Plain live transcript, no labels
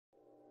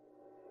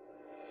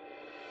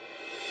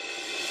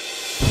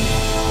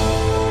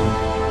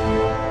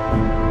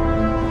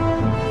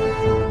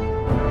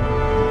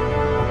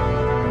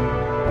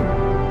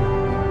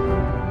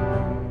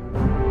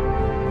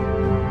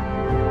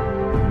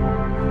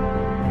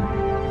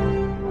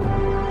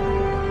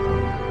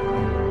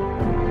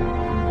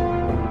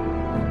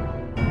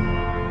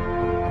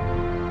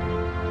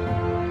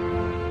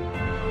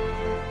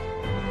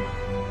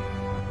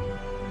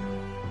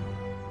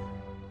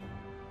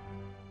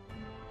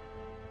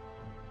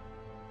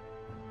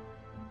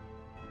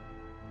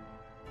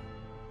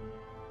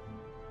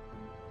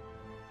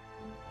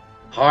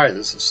Hi,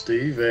 this is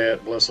Steve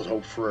at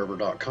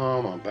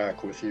blessedhopeforever.com. I'm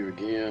back with you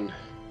again,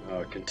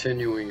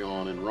 continuing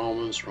on in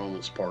Romans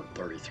part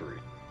 33.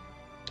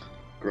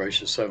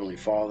 Gracious Heavenly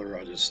Father,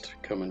 I just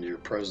come into your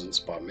presence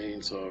by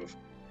means of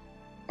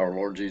our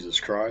Lord Jesus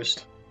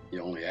Christ, the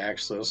only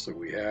access that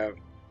we have.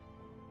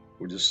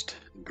 We're just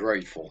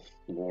grateful,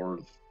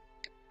 Lord,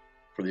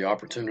 for the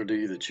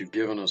opportunity that you've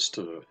given us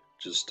to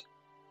just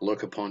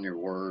look upon your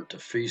word, to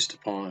feast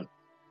upon it.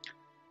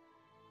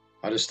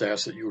 I just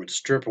ask that you would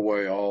strip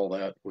away all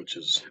that which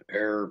is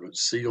error, but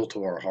seal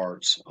to our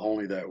hearts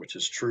only that which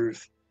is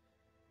truth.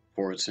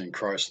 For it's in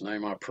Christ's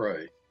name I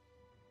pray.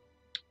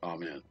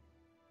 Amen.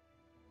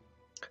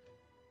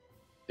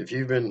 If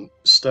you've been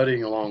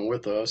studying along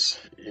with us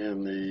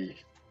in the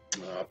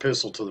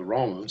epistle to the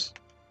Romans,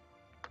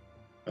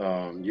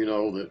 you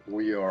know that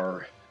we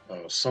are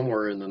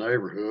somewhere in the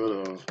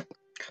neighborhood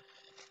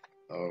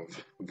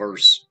of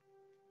verse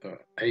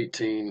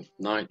 18,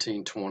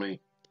 19, 20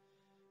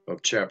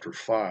 of chapter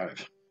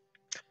 5.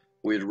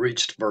 We had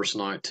reached verse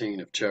 19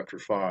 of chapter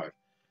 5.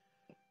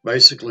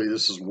 Basically,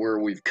 this is where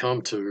we've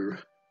come to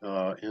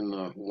in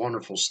the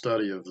wonderful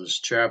study of this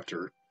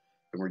chapter,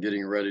 and we're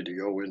getting ready to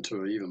go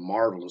into an even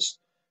marvelous,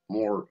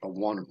 more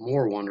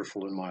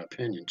wonderful, in my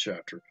opinion,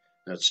 chapter.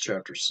 That's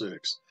chapter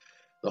 6.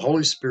 The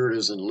Holy Spirit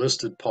has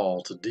enlisted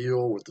Paul to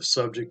deal with the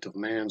subject of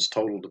man's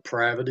total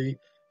depravity.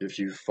 If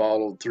you've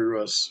followed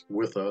through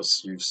with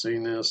us, you've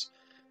seen this,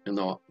 and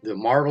the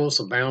marvelous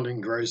abounding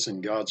grace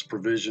in God's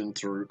provision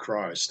through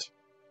Christ.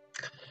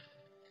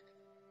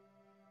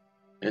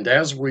 And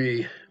as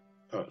we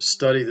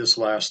study this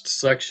last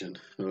section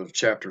of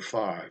chapter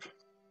 5,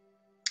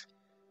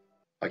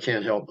 I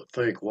can't help but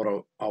think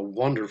what a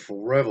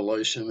wonderful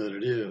revelation that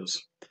it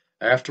is.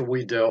 After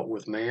we dealt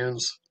with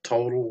man's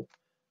total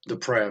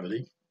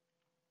depravity,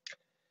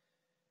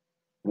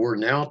 we're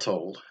now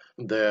told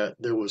that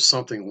there was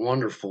something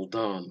wonderful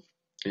done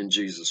in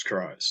Jesus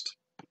Christ.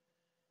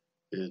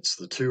 It's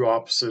the two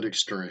opposite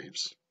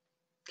extremes.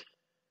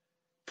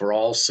 For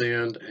all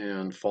sinned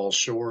and fall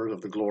short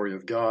of the glory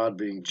of God,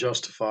 being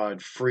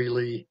justified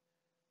freely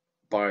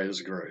by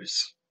his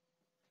grace.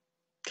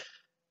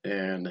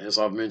 And as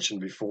I've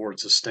mentioned before,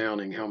 it's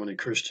astounding how many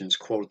Christians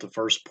quote the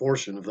first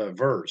portion of that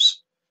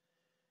verse.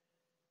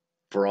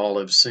 For all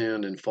have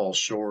sinned and fall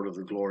short of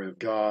the glory of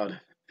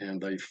God,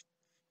 and they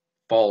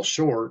fall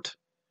short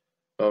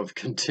of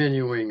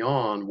continuing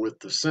on with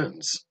the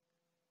sentence.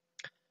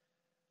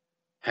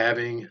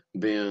 Having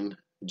been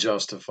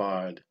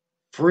justified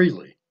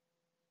freely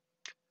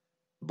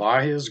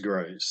by his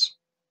grace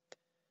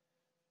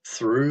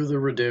through the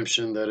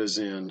redemption that is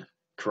in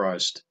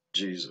Christ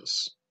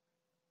Jesus.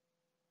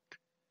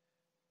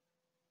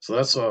 So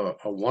that's a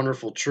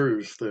wonderful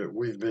truth that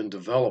we've been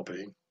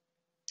developing.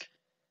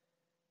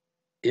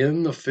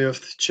 In the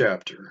 5th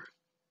chapter,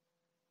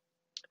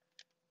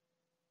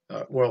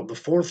 the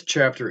 4th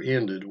chapter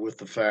ended with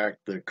the fact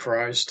that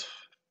Christ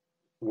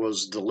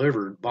was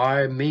delivered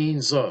by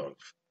means of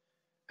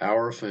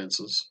our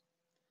offenses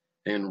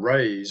and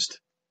raised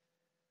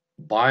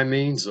by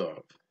means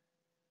of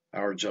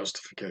our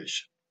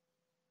justification.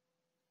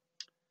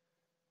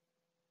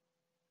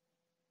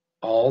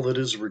 All that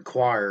is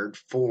required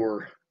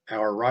for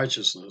our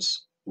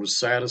righteousness was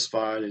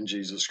satisfied in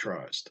Jesus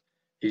Christ.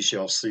 He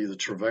shall see the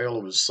travail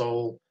of his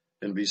soul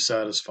and be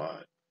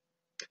satisfied.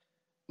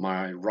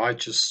 My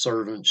righteous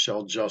servant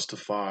shall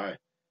justify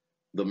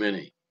the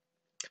many.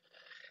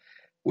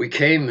 We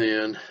came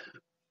then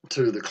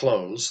to the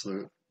close,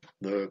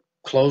 the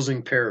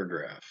closing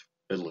paragraph,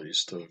 at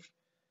least,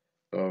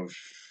 of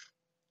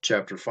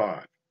chapter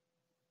 5.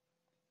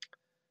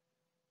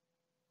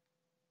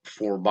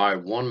 For by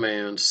one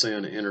man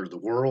sin entered the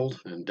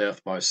world, and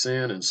death by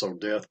sin, and so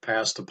death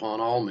passed upon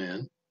all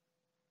men.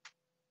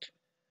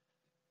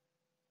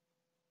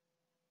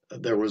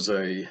 There was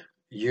a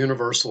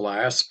universal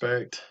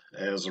aspect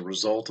as a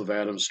result of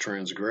Adam's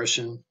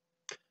transgression,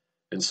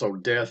 and so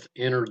death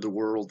entered the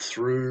world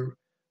through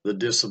the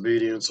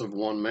disobedience of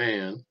one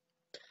man.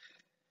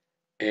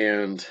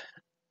 And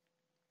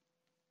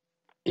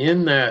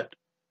in that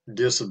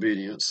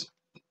disobedience,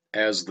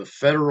 as the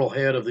federal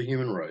head of the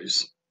human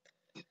race,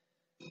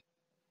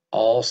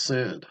 all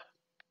sinned,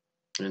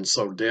 and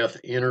so death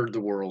entered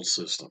the world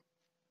system.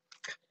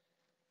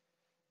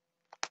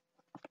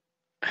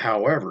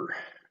 However,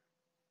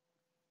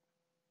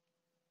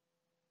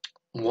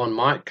 one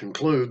might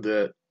conclude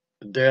that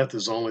death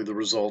is only the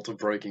result of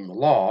breaking the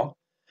law,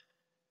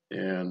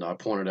 and I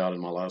pointed out in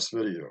my last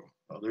video.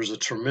 There's a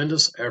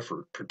tremendous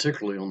effort,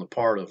 particularly on the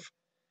part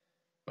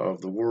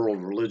of the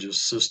world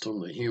religious system,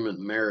 the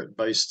human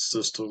merit-based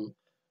system,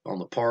 on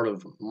the part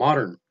of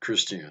modern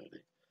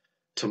Christianity,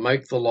 to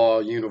make the law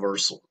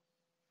universal.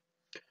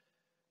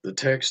 The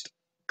text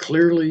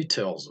clearly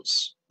tells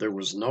us there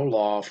was no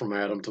law from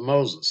Adam to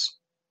Moses.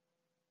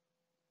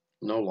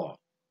 No law.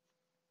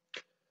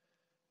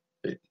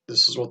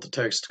 This is what the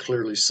text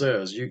clearly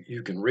says.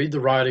 You can read the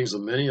writings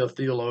of many a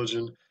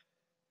theologian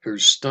who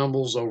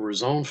stumbles over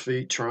his own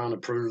feet trying to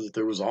prove that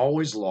there was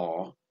always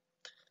law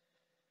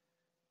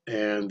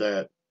and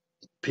that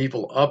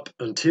people up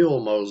until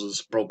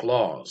Moses broke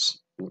laws.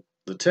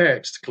 The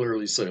text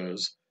clearly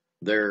says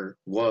there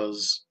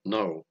was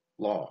no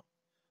law.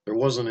 There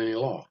wasn't any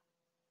law.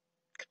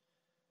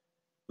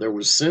 There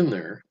was sin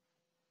there.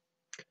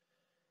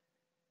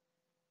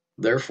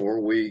 Therefore,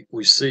 we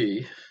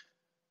see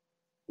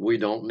we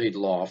don't need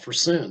law for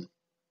sin,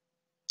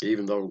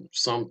 even though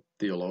some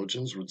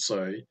theologians would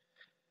say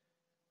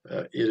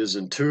it is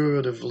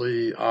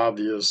intuitively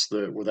obvious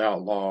that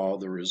without law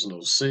there is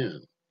no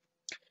sin.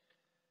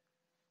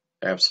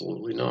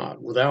 Absolutely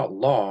not. Without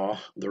law,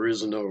 there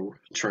is no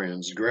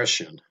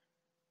transgression.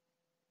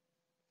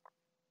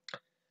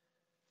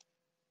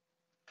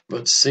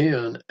 But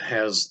sin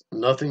has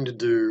nothing to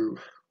do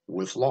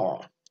with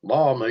law.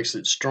 Law makes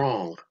it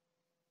strong.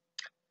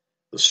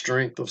 The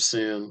strength of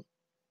sin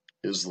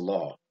is the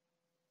law.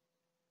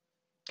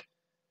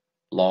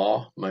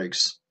 Law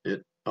makes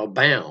it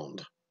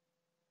abound,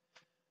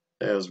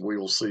 as we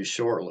will see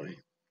shortly.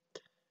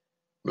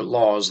 But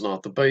law is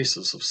not the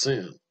basis of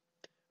sin.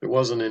 There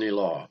wasn't any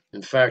law.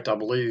 In fact, I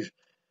believe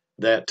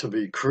that to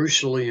be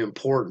crucially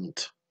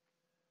important,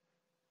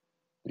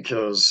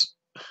 because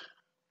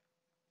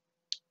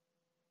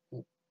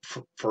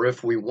for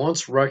if we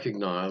once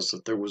recognized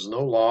that there was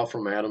no law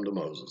from Adam to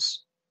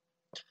Moses,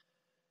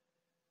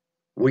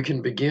 we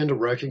can begin to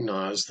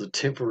recognize the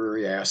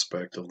temporary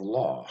aspect of the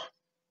law.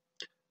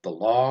 The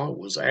law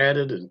was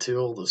added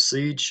until the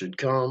seed should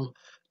come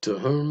to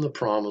whom the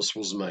promise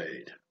was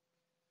made.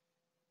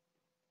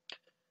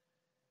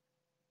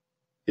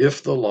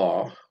 If the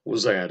law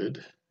was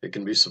added, it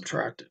can be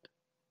subtracted.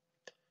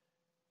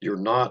 You're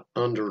not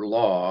under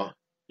law,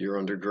 you're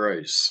under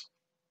grace.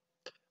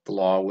 The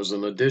law was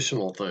an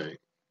additional thing.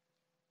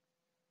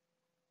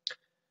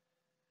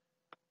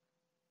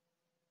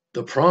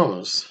 The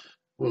promise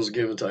was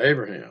given to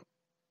Abraham,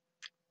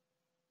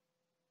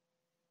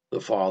 the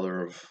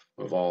father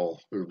of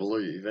all who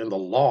believe. And the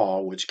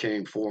law, which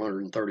came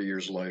 430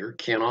 years later,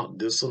 cannot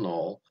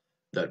disannul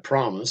that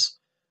promise.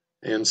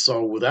 And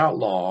so without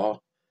law,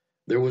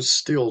 there was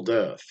still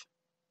death,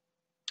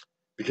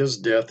 because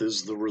death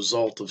is the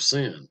result of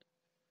sin,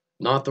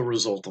 not the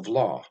result of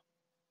law.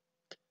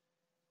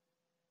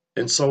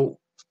 And so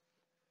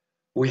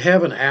we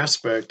have an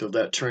aspect of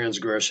that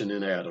transgression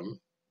in Adam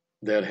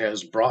that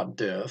has brought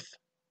death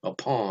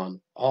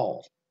upon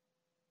all.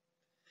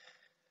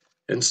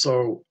 And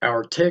so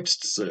our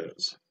text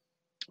says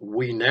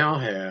we now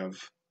have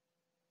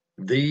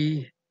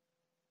the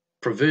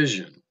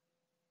provision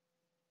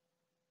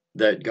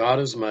that God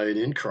has made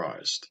in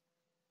Christ,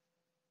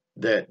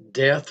 that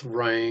death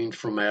reigned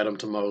from Adam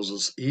to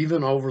Moses,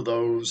 even over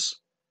those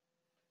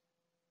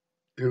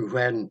who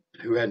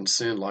hadn't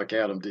sinned like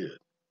Adam did.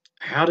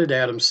 How did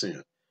Adam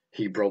sin?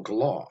 He broke a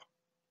law.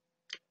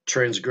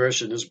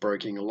 Transgression is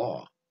breaking a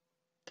law.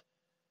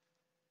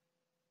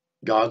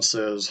 God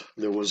says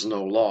there was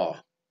no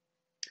law.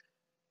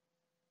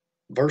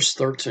 Verse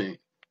 13.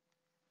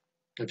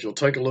 If you'll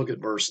take a look at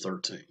verse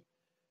 13.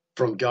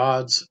 From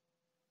God's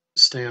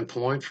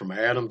standpoint, from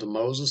Adam to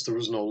Moses, there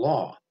was no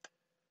law.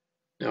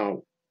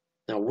 Now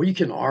we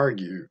can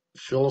argue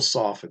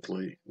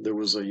philosophically there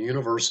was a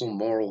universal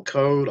moral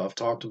code. I've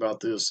talked about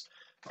this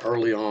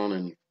early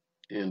on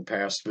in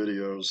past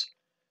videos,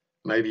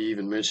 maybe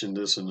even mentioned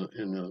this in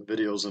the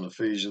videos in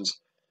Ephesians.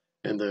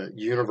 And the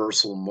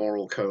universal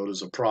moral code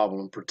is a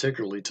problem,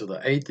 particularly to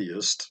the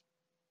atheist.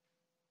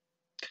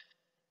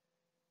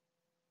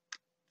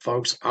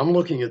 Folks, I'm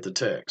looking at the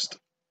text.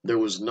 There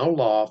was no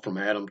law from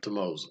Adam to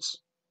Moses.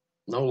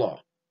 No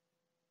law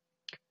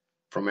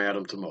from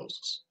Adam to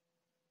Moses.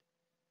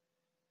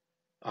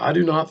 I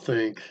do not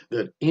think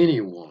that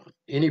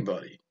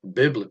anybody,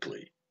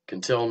 biblically,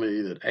 can tell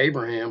me that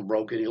Abraham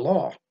broke any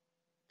law.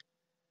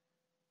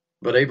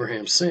 But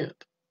Abraham sinned.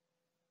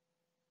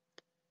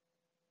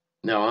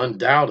 Now,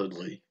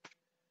 undoubtedly,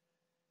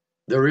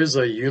 there is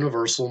a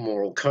universal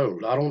moral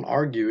code. I don't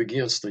argue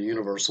against the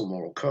universal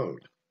moral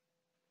code.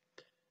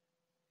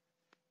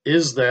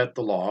 Is that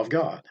the law of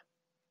God?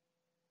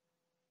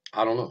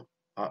 I don't know.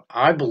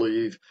 I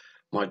believe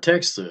my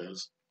text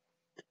says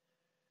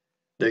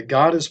that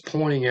God is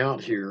pointing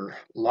out here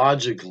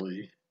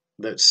logically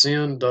that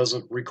sin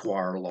doesn't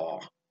require law.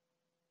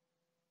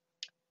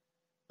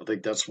 I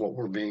think that's what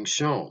we're being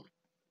shown.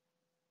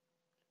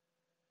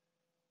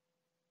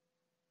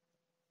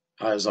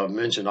 As I've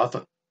mentioned, I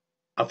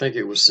think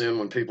it was sin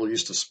when people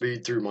used to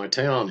speed through my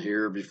town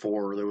here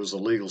before there was a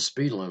legal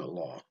speed limit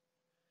law.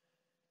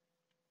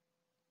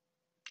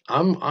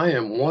 I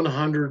am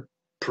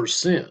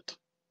 100%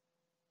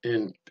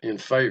 in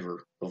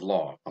favor of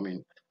law. I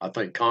mean, I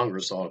think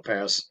Congress ought to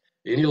pass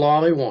any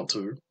law they want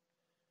to.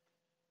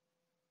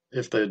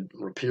 If they'd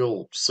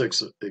repeal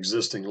 6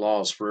 existing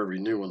laws for every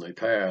new one they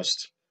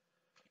passed,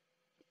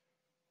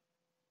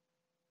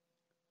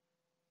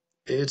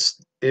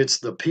 it's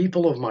the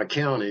people of my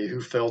county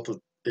who felt that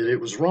it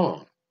was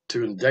wrong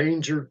to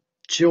endanger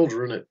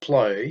children at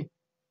play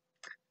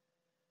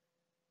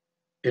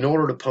in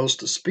order to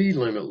post a speed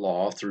limit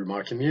law through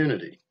my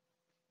community.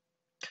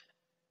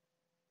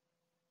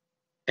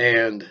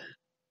 And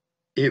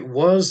It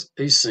was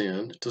a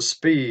sin to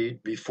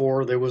speed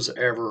before there was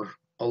ever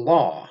a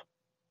law.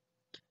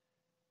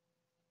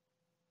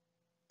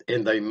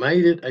 And they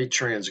made it a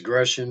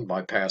transgression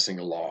by passing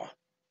a law.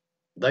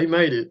 They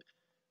made it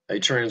a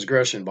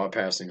transgression by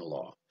passing a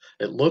law.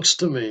 It looks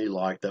to me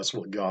like that's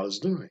what God is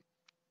doing.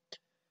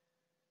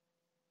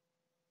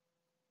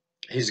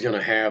 He's going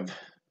to have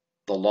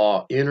the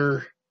law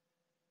enter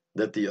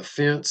that the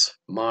offense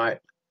might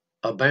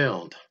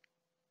abound.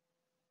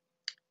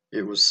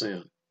 It was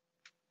sin.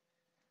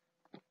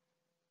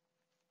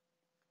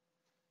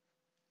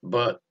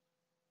 But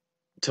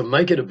to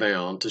make it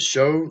abound, to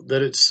show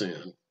that it's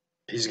sin,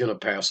 he's going to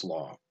pass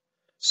law.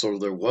 So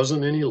there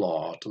wasn't any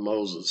law to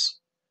Moses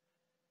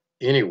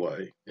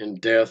anyway, and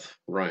death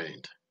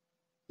reigned.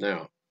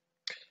 Now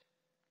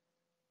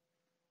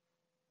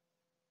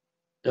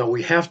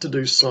we have to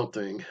do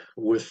something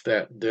with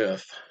that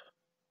death.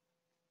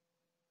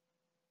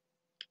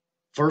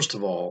 First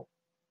of all,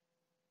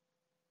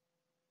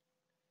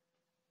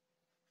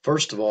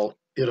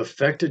 it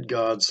affected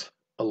God's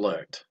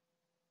elect.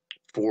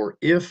 For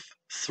if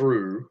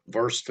through,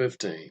 verse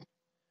 15,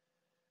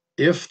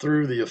 if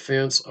through the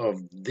offense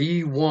of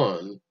the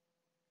one,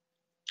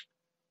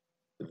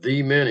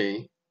 the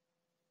many,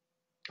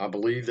 I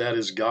believe that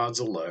is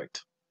God's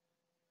elect,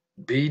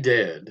 be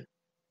dead,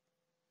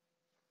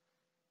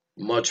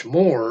 much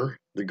more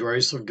the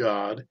grace of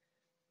God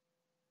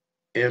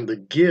and the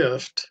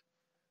gift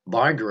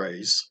by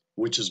grace,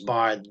 which is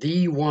by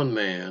the one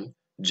man,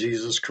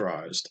 Jesus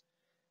Christ,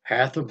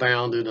 hath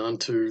abounded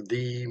unto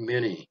the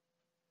many.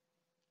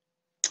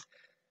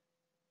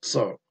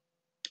 So,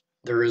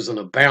 there is an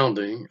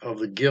abounding of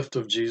the gift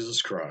of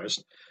Jesus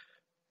Christ,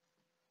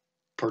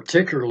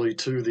 particularly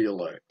to the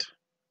elect.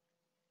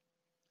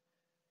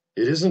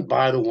 It isn't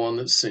by the one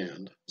that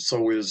sinned,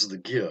 so is the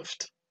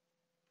gift.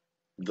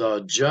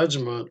 The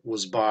judgment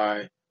was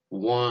by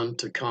one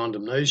to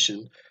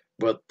condemnation,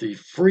 but the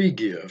free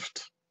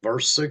gift,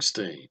 verse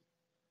 16,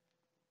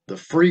 the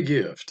free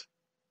gift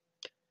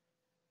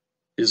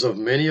is of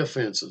many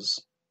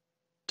offenses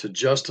to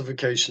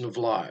justification of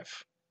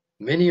life.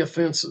 Many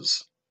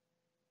offenses.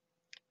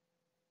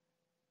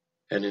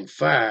 And in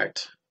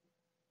fact,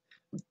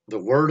 the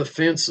word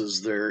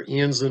offenses there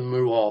ends in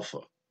mu alpha.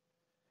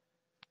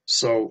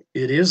 So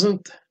it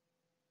isn't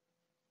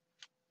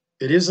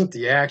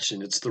the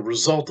action, it's the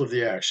result of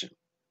the action.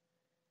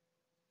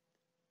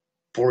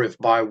 For if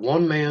by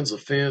one man's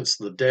offense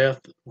the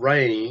death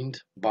reigned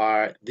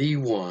by the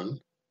one,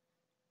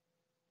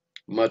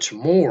 much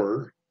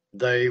more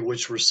they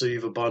which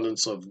receive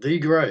abundance of the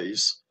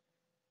grace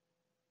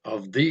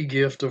of the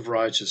gift of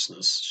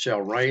righteousness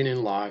shall reign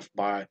in life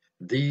by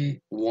the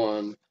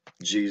one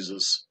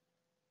Jesus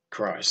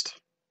Christ.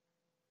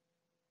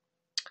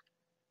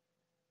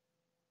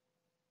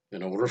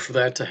 In order for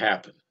that to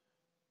happen,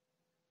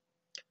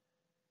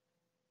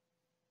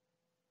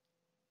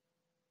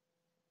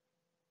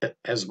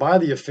 as by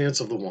the offense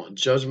of the one,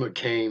 judgment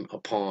came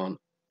upon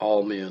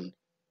all men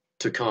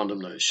to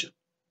condemnation.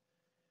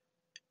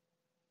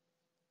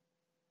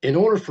 In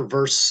order for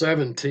verse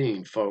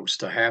 17, folks,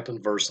 to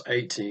happen, verse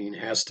 18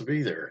 has to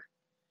be there.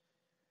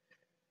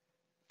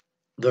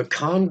 The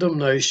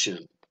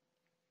condemnation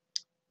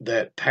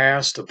that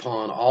passed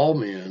upon all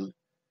men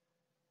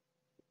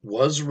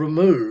was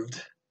removed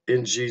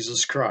in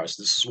Jesus Christ.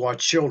 This is why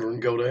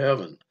children go to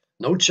heaven.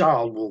 No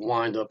child will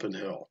wind up in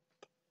hell.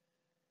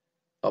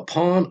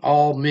 Upon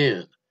all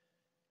men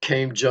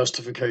came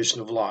justification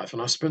of life.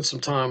 And I spent some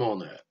time on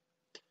that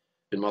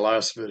in my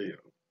last video.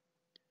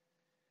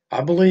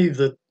 I believe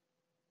that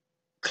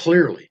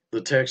clearly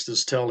the text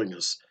is telling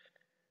us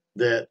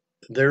that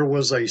there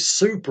was a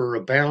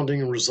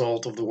superabounding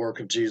result of the work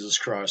of Jesus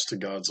Christ to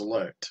God's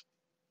elect.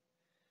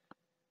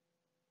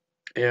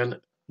 And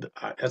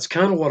that's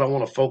kind of what I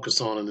want to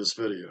focus on in this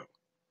video.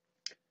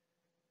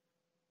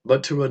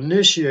 But to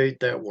initiate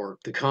that work,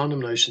 the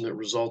condemnation that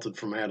resulted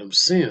from Adam's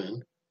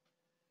sin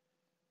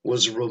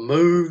was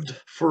removed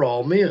for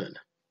all men.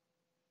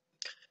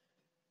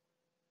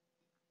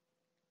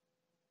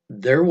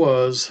 There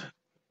was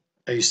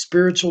a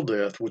spiritual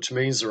death, which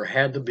means there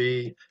had to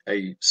be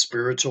a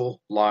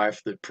spiritual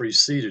life that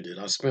preceded it.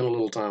 I spent a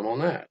little time on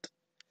that.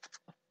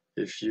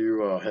 If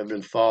you have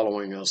been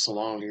following us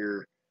along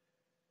here,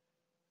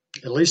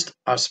 at least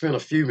I spent a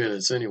few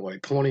minutes anyway,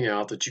 pointing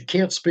out that you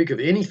can't speak of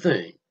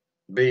anything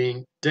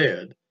being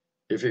dead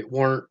if it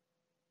weren't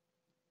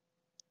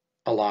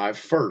alive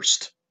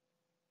first.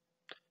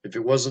 If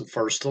it wasn't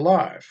first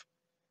alive.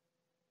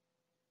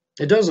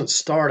 It doesn't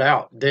start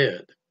out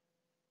dead.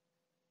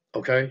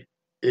 Okay?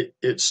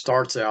 It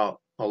starts out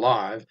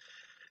alive,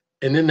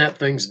 and then that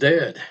thing's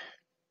dead.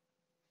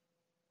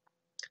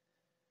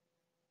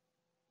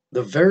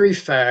 The very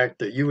fact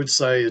that you would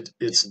say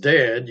it's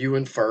dead, you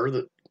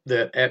infer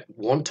that at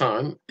one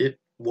time it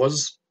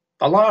was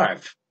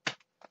alive.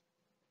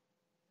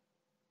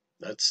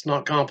 That's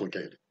not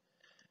complicated.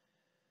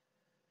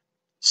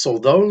 So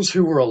those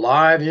who were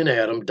alive in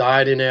Adam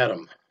died in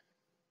Adam.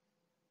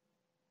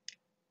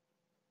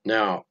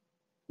 Now,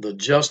 the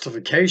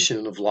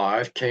justification of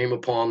life came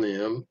upon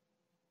them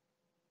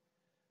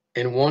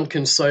And one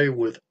can say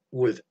with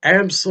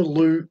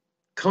absolute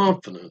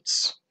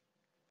confidence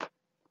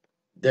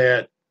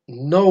that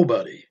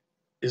nobody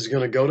is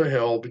going to go to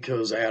hell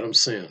because Adam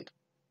sinned.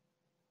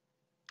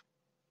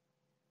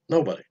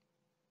 Nobody.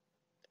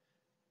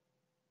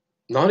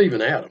 Not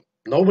even Adam.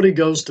 Nobody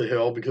goes to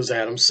hell because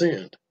Adam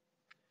sinned.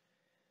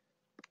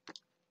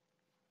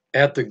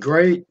 At the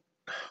great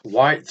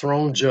white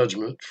throne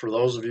judgment, for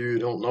those of you who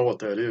don't know what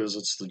that is,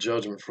 it's the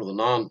judgment for the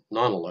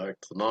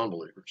non-elect, the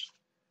non-believers.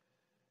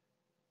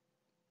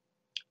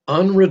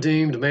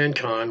 Unredeemed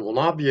mankind will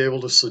not be able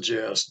to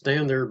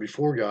stand there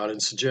before God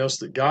and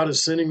suggest that God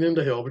is sending them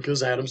to hell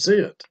because Adam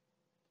sinned.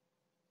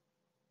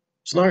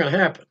 It's not going to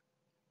happen.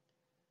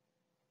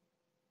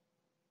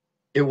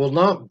 It will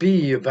not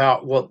be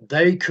about what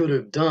they could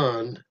have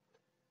done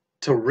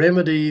to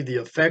remedy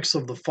the effects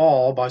of the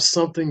fall by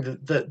something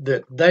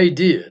that they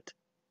did,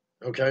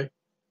 okay?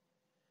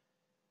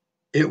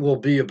 It will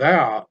be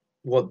about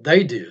what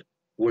they did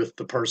with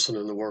the person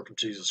and the work of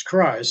Jesus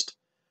Christ,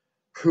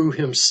 who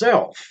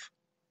himself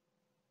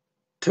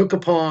took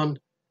upon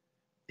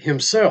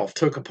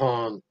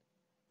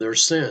their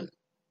sin.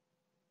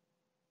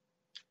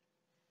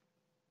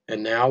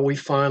 And now we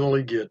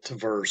finally get to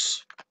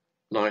verse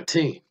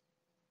 19.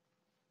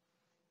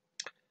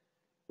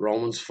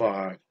 Romans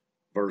 5,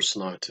 verse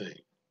 19.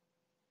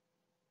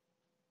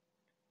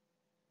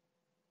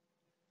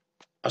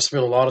 I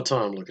spent a lot of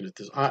time looking at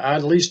this. I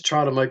at least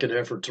try to make an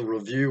effort to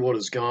review what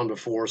has gone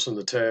before us in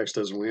the text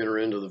as we enter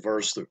into the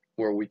verse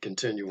where we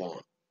continue on.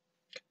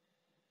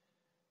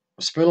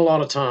 I spent a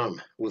lot of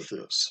time with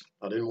this.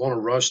 I didn't want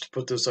to rush to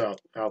put this out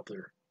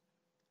there.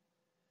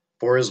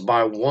 For as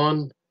by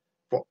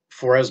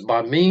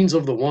means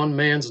of the one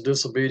man's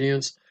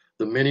disobedience,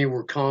 the many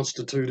were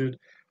constituted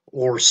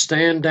or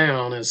stand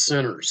down as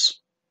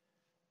sinners.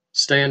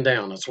 Stand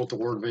down, that's what the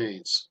word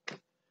means.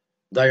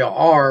 They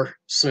are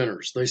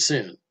sinners, they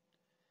sin.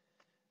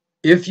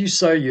 If you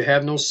say you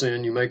have no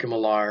sin, you make him a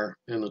liar,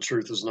 and the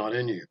truth is not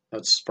in you.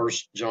 That's 1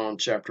 John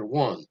chapter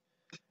 1.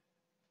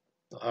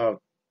 A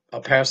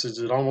passage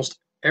that almost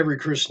every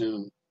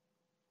Christian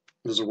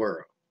is aware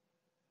of.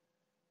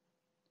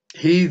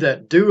 He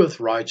that doeth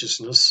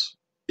righteousness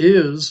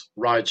is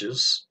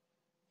righteous.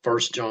 1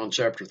 John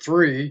chapter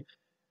 3.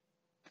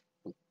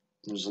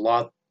 There's a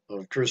lot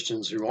of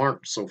Christians who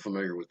aren't so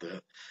familiar with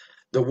that.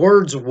 The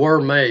words "were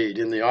made"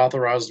 in the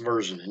Authorized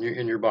Version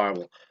in your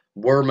Bible,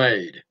 "were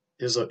made"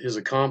 is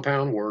a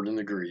compound word in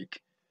the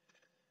Greek.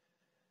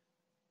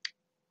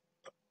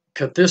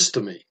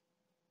 Kathistemi,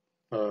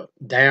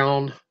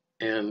 down,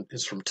 and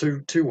it's from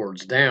two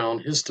words, down,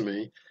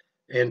 histemi,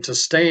 and to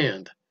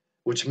stand,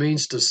 which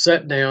means to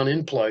set down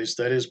in place,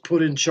 that is,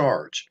 put in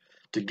charge,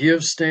 to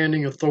give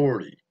standing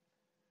authority,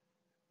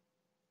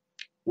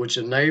 which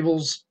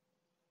enables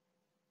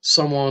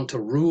someone to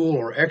rule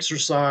or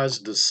exercise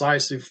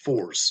decisive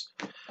force.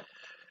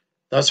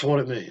 That's what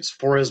it means.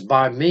 For as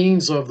by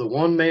means of the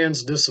one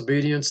man's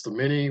disobedience, the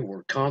many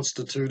were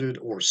constituted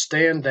or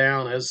stand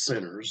down as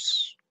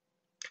sinners.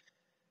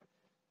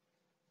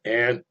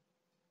 And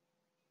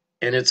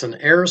it's an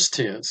aorist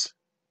tense.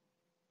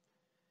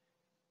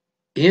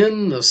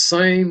 In the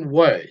same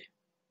way,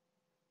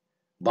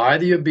 by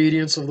the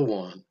obedience of the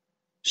one,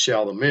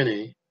 shall the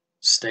many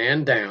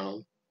stand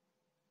down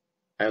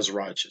as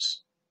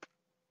righteous.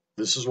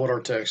 This is what our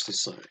text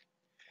is saying.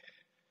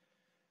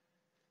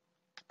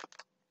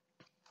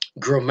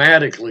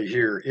 Grammatically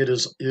here, it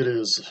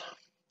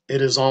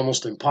is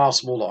almost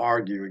impossible to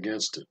argue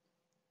against it.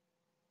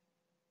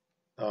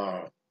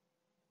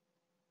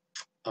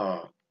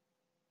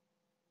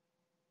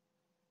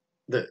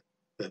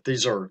 That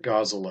these are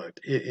God's elect.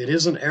 It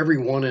isn't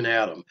everyone in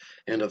Adam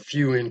and a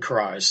few in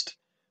Christ.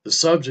 The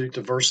subject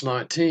of verse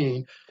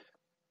 19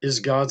 is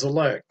God's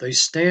elect. They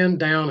stand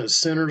down as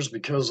sinners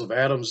because of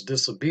Adam's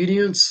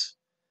disobedience,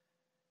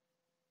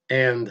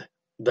 and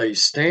they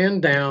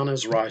stand down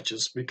as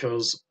righteous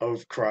because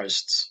of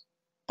Christ's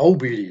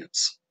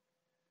obedience.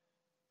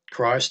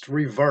 Christ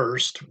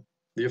reversed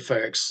the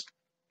effects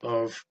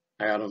of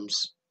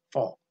Adam's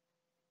fall.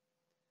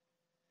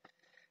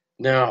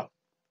 Now,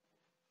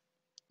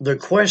 the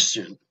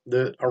question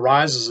that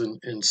arises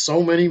in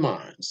so many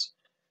minds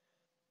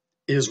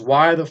is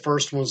why the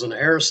first one's an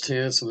aorist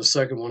tense and the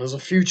second one is a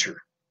future.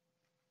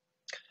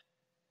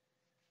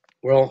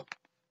 Well,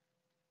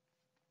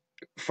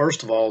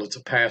 first of all, it's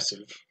a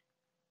passive.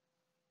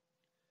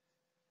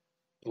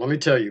 Let me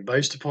tell you,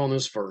 based upon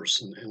this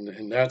verse,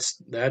 and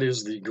that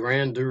is the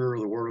grandeur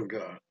of the Word of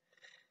God.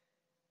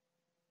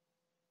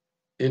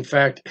 In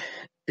fact,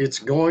 it's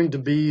going to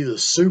be the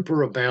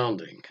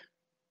superabounding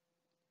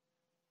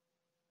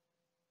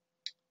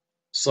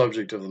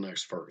subject of the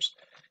next verse,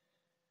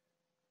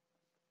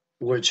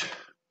 which,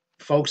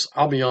 folks,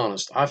 I'll be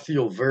honest, I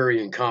feel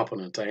very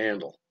incompetent to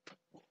handle.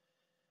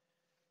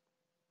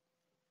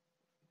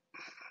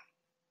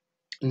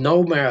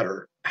 No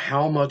matter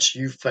how much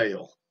you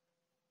fail,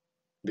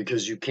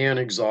 because you can't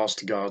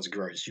exhaust God's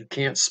grace, you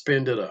can't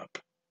spend it up,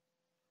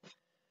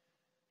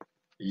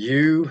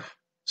 you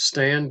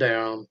stand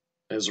down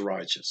as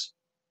righteous.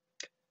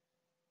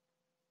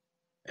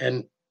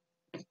 And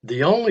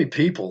the only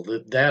people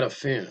that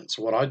offends,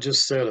 what I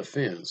just said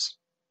offends,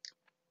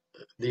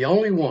 the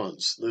only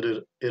ones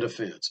that it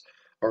offends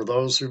are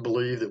those who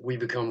believe that we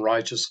become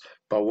righteous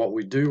by what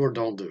we do or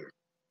don't do.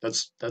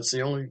 That's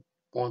the only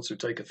ones who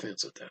take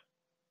offense at that.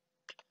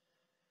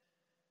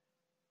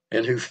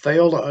 And who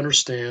fail to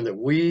understand that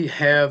we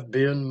have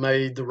been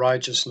made the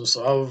righteousness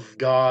of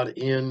God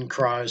in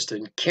Christ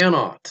and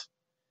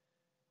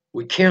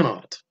we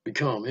cannot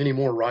become any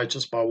more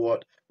righteous by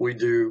what we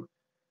do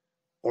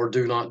or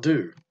do not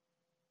do.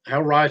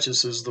 How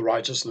righteous is the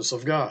righteousness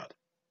of God?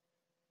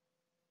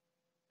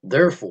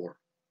 Therefore,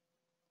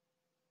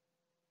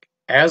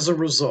 as a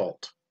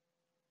result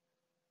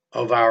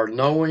of our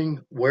knowing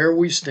where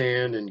we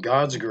stand in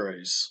God's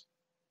grace,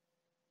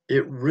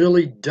 it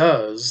really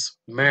does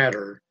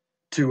matter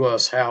to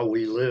us how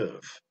we live.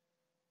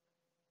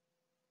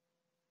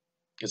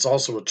 It's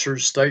also a true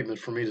statement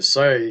for me to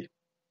say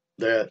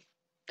that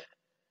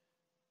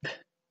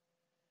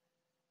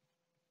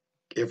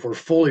if we're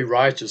fully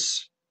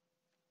righteous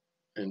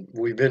and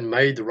we've been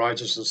made the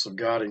righteousness of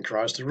God in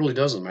Christ, it really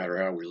doesn't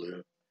matter how we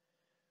live.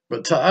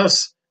 But to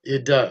us,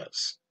 it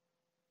does.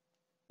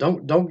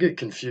 Don't get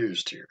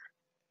confused here.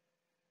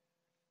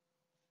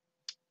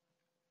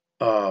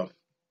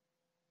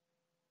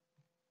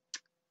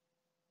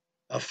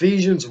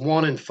 Ephesians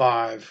 1 and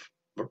 5,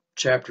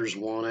 chapters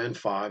 1 and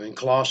 5, and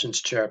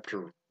Colossians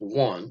chapter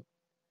 1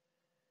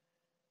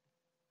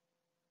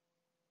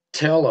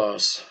 tell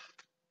us,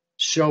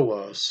 show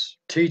us,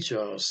 teach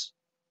us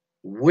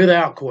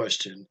without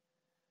question,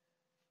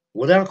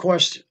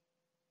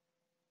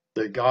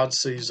 that God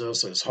sees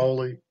us as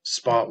holy,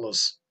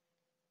 spotless,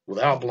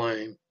 without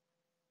blame.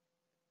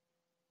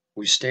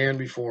 We stand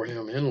before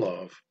Him in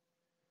love,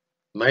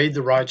 made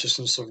the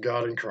righteousness of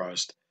God in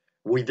Christ.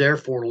 We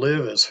therefore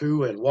live as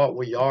who and what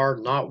we are,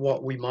 not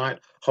what we might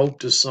hope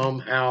to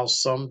somehow,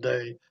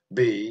 someday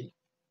be.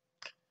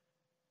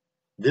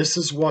 This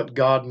is what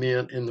God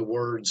meant in the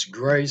words,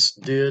 grace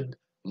did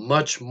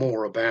much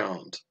more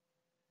abound.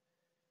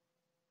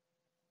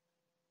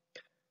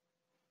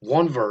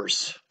 One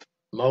verse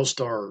most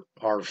are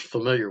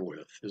familiar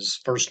with is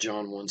 1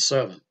 John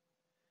 1:7.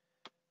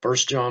 1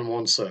 John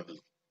 1:7.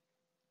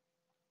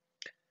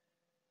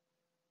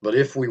 But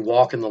if we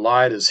walk in the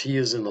light as He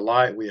is in the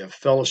light, we have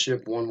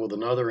fellowship one with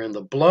another, and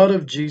the blood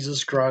of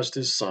Jesus Christ,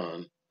 His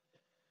Son,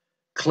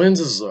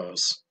 cleanses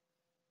us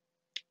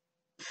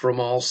from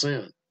all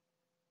sin.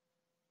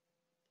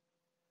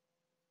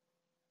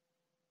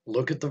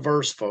 Look at the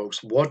verse,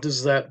 folks. What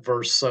does that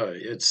verse say?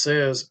 It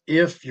says,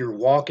 if you're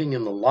walking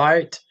in the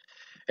light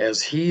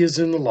as He is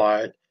in the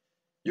light,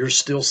 you're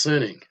still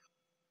sinning.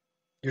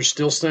 You're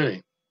still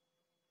sinning.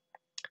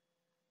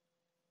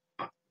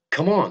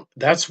 Come on.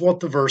 That's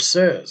what the verse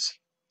says.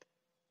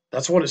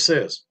 That's what it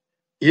says.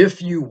 If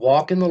you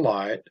walk in the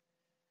light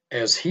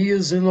as He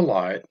is in the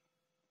light,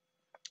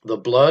 the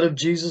blood of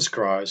Jesus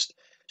Christ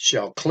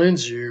shall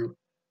cleanse you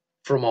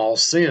from all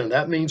sin.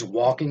 That means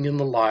walking in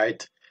the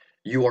light,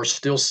 you are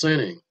still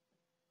sinning.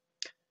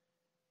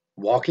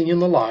 Walking in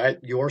the light,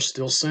 you are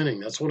still sinning.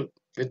 That's what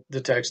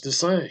the text is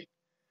saying.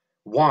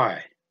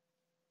 Why?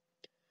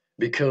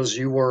 Because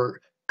you were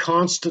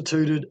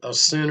constituted a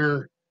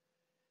sinner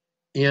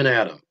in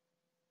Adam,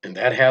 and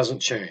that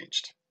hasn't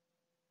changed.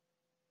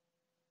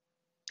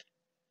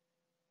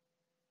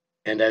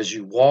 And as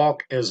you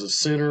walk as a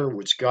sinner,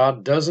 which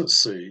God doesn't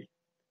see,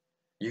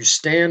 you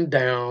stand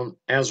down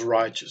as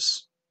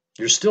righteous.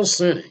 You're still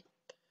sinning.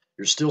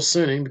 You're still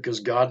sinning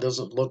because God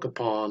doesn't look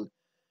upon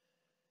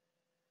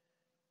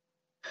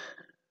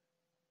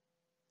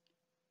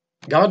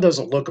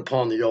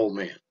the old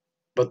man,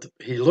 but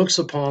He looks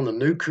upon the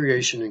new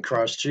creation in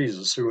Christ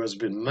Jesus, who has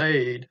been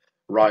made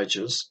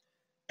righteous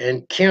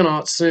and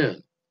cannot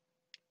sin.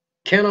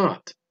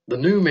 Cannot. The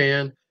new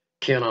man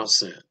cannot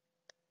sin.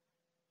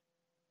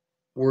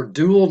 We're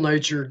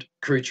dual-natured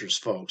creatures,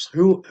 folks.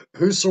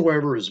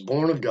 Whosoever is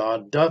born of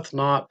God doth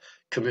not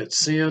commit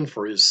sin,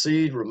 for his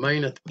seed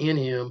remaineth in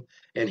him,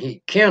 and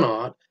he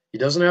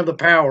doesn't have the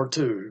power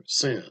to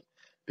sin,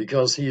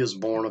 because he is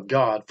born of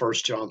God, 1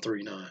 John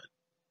 3:9.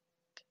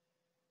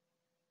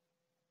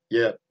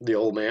 Yet the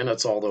old man,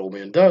 that's all the old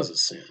man does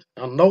is sin.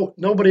 Now,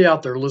 nobody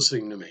out there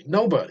listening to me,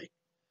 nobody,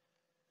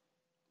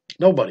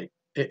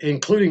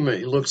 including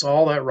me, looks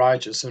all that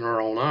righteous in our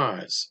own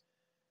eyes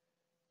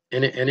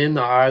and in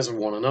the eyes of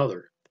one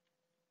another.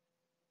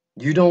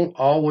 You don't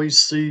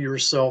always see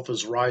yourself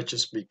as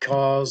righteous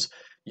because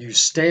you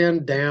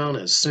stand down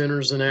as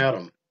sinners in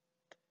Adam.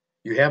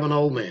 You have an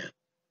old man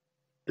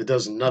that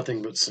does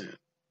nothing but sin.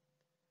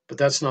 But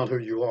that's not who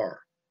you are.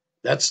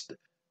 That's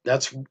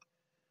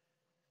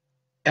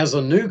as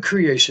a new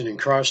creation in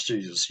Christ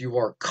Jesus, you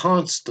are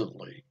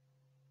constantly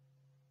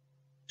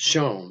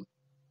shown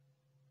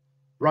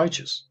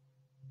righteous.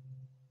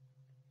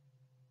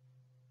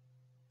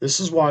 This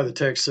is why the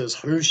text says,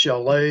 who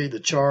shall lay the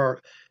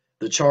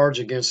charge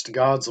against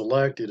God's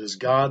elect? It is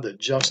God that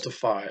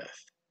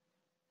justifieth.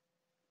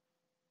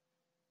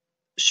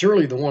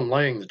 Surely the one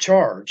laying the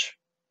charge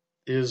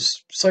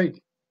is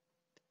Satan.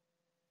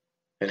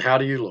 And how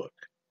do you look?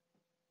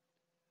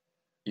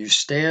 You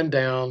stand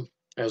down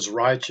as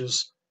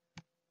righteous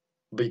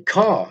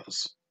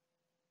because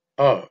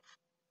of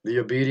the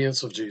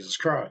obedience of Jesus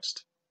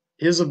Christ,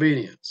 his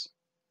obedience.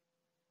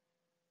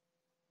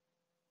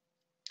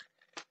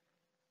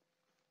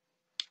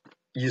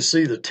 You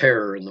see the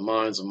terror in the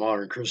minds of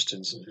modern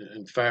Christians,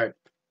 in fact,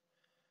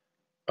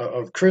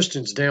 of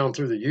Christians down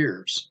through the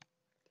years,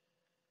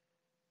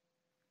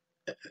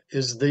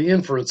 is the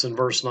inference in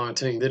verse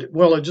 19 that,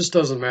 well, it just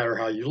doesn't matter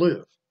how you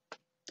live.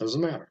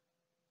 Doesn't matter.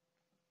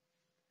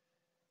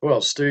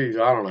 Well, Steve,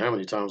 I don't know how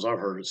many times I've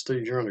heard it.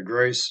 Steve, you're under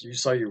grace. You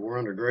say you were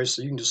under grace,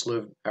 so you can just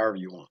live however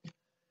you want.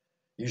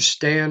 You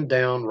stand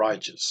down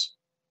righteous.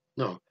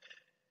 No.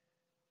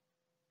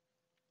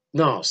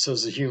 No,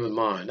 says the human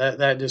mind.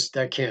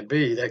 That can't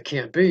be. That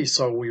can't be.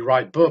 So we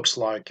write books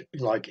like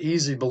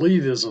Easy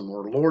Believism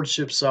or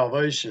Lordship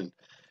Salvation.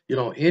 You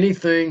know,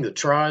 anything that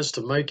tries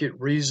to make it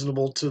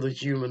reasonable to the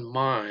human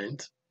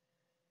mind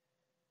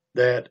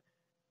that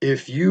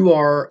if you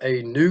are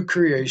a new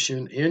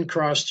creation in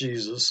Christ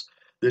Jesus,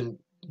 then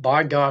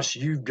by gosh,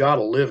 you've got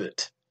to live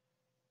it.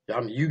 I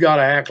mean, you got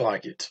to act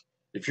like it.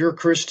 If you're a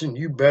Christian,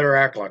 you better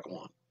act like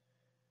one.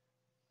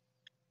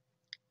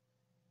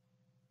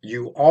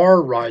 You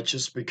are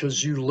righteous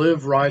because you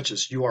live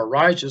righteous. You are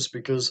righteous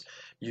because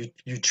you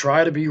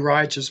try to be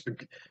righteous,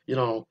 you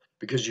know,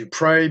 because you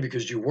pray,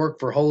 because you work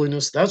for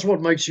holiness. That's what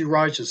makes you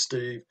righteous,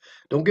 Steve.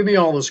 Don't give me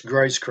all this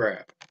grace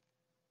crap.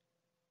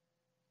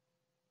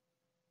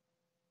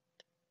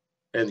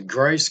 And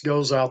grace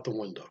goes out the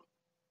window.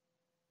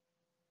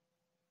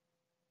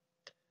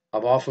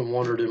 I've often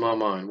wondered in my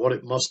mind what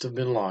it must have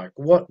been like.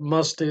 What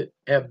must it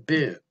have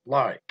been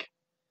like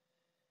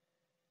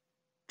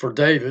for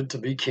David to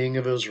be king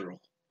of Israel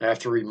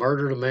after he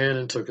murdered a man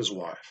and took his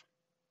wife?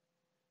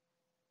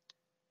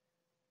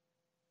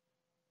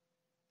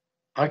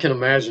 I can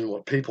imagine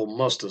what people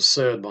must have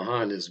said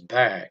behind his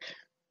back.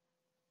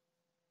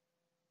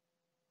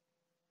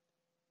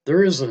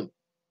 There isn't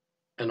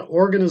an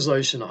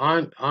organization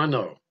I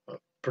know,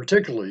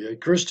 particularly a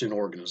Christian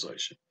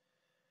organization,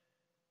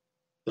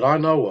 that I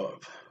know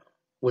of,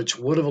 which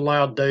would have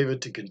allowed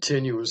David to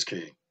continue as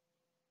king.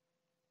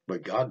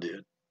 But God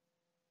did.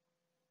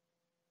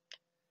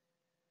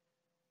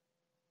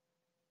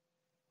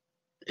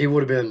 He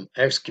would have been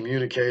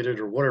excommunicated,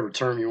 or whatever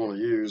term you want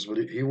to use, but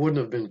he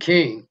wouldn't have been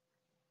king.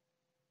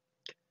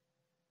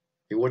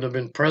 He wouldn't have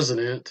been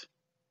president.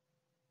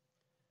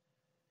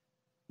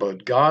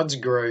 But God's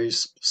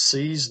grace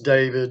sees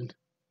David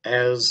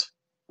as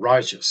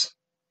righteous.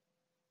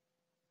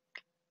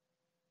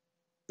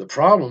 The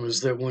problem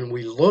is that when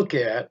we look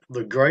at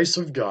the grace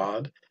of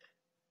God,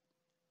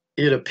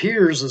 it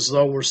appears as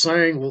though we're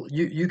saying, well,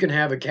 you can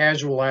have a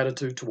casual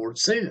attitude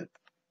towards sin.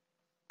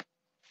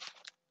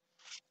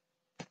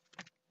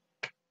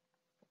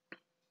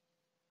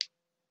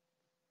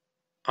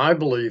 I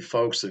believe,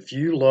 folks, if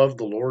you love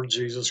the Lord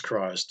Jesus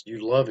Christ, you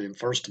love him,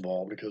 first of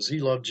all, because he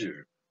loved you.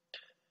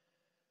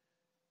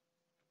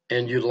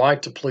 And you'd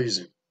like to please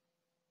him.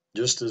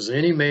 Just as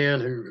any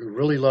man who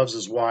really loves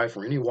his wife,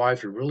 or any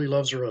wife who really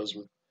loves her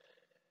husband,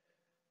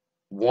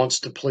 wants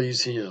to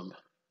please him,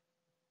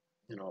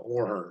 you know,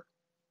 or her.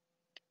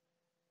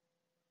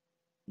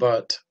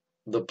 But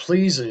the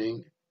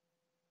pleasing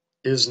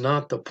is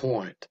not the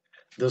point.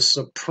 The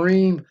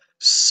supreme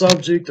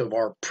subject of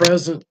our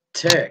present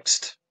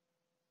text,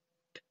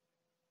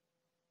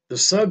 the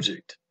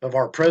subject of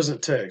our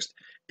present text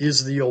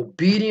is the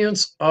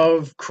obedience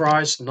of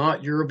Christ,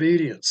 not your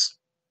obedience.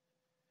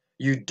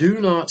 You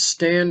do not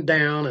stand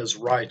down as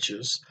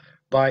righteous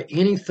by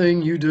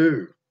anything you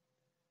do.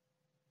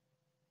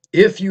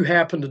 If you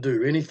happen to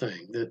do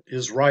anything that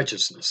is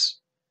righteousness,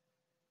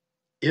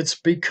 it's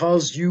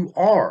because you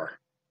are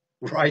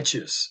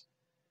righteous.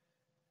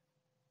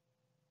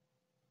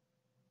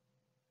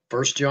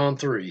 1 John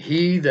 3,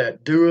 he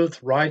that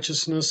doeth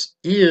righteousness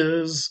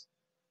is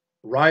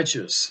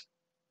righteous.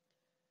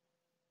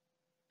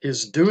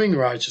 His doing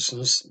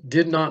righteousness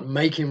did not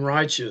make him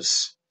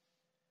righteous.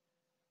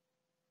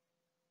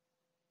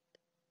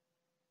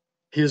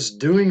 His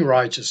doing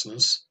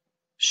righteousness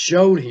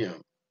showed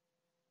him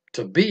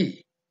to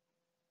be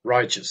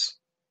righteous.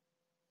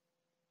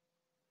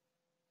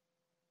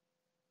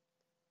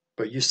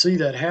 But you see,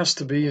 that has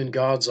to be in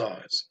God's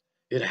eyes.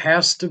 It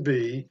has to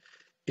be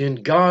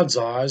in God's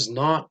eyes,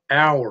 not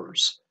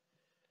ours.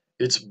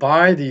 It's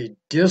by the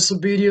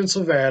disobedience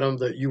of Adam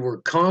that you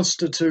were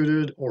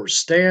constituted or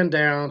stand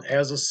down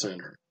as a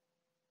sinner.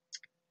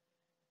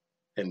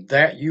 And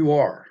that you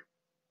are.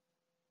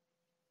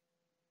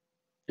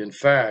 In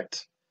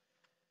fact,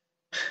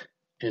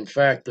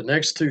 the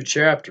next two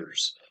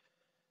chapters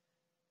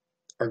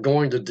are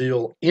going to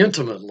deal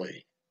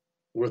intimately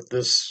with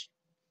this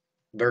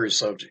very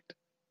subject.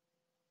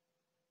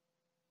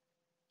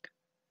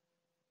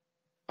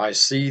 I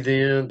see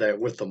then that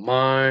with the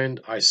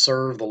mind I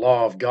serve the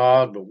law of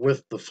God, but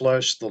with the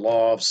flesh the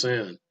law of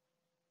sin.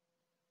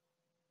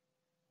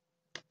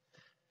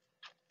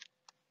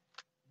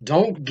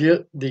 Don't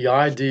get the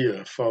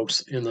idea,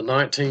 folks, in the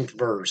 19th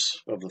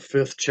verse of the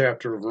 5th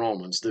chapter of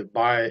Romans, that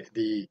by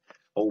the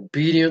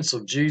obedience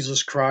of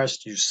Jesus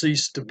Christ, you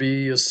cease to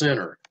be a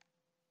sinner.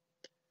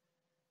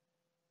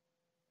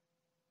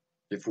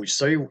 If we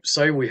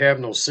say we have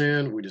no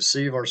sin, we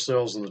deceive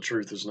ourselves and the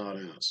truth is not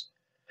in us.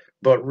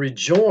 But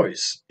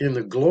rejoice in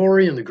the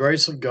glory and the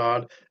grace of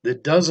God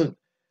that doesn't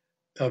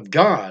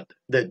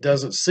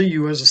see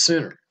you as a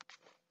sinner.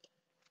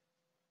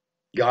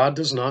 God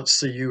does not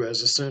see you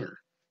as a sinner.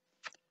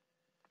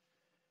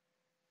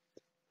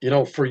 You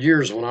know, for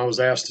years when I was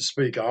asked to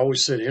speak, I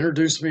always said,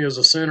 introduce me as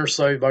a sinner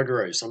saved by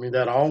grace. I mean,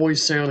 that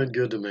always sounded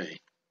good to me.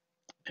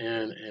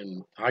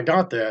 And I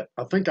got that.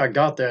 I think I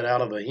got that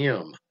out of a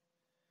hymn.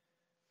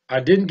 I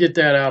didn't get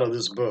that out of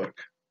this book.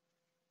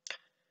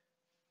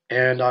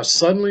 And I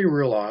suddenly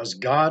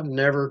realized God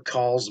never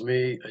calls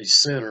me a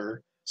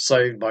sinner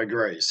saved by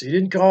grace. He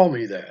didn't call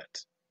me that.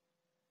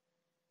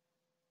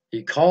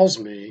 He calls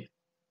me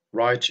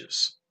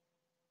righteous.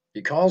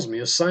 He calls me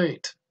a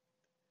saint.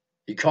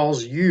 He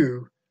calls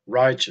you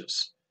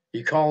righteous.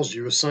 He calls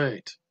you a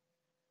saint.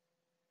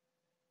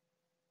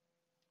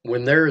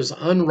 When there is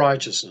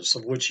unrighteousness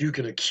of which you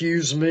can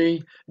accuse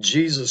me,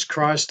 Jesus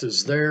Christ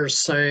is there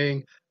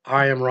saying,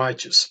 I am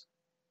righteous.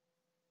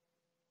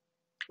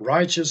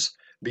 Righteous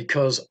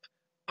because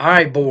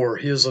I bore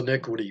his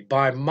iniquity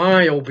by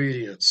my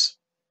obedience.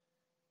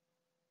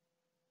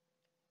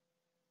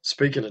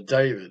 Speaking of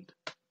David,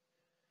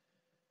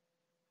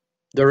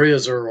 there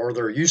is, or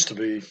there used to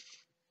be,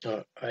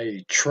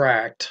 a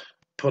tract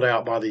put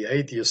out by the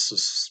Atheist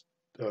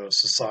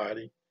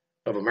Society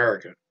of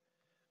America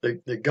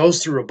that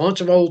goes through a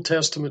bunch of Old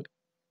Testament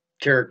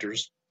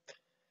characters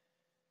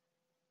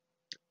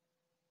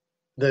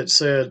that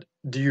said,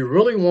 do you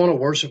really want to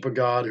worship a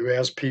God who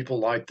has people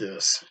like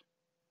this?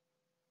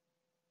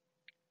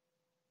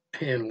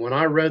 And when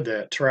I read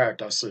that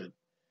tract, I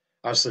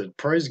said,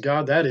 praise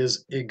God, that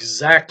is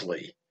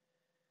exactly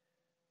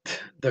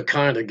the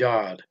kind of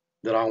God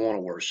that I want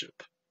to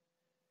worship.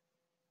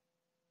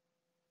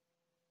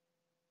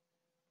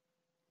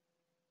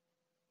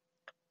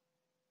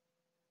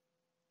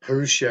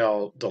 Who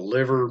shall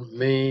deliver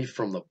me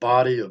from the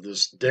body of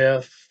this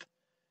death?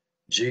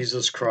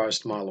 Jesus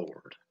Christ my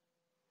Lord.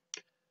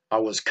 I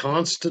was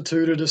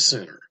constituted a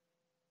sinner.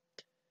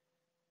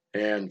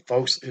 And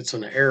folks, it's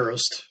an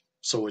aorist,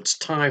 so it's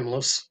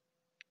timeless.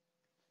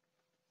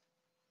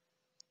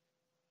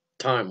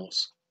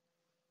 Timeless.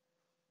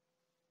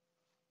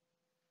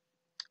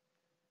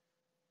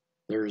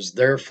 There is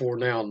therefore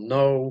now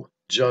no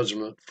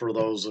judgment for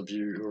those of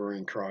you who are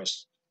in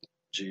Christ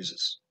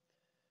Jesus.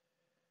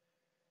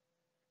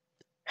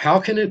 How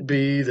can it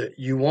be that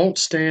you won't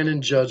stand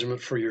in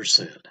judgment for your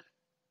sin?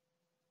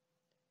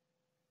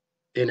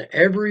 In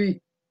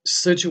every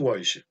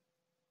situation,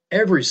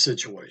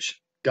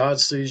 God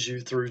sees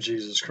you through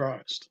Jesus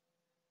Christ.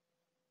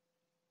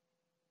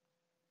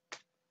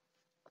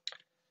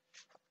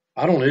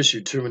 I don't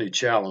issue too many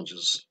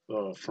challenges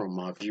from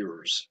my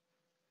viewers,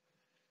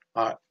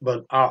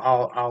 but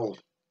I'll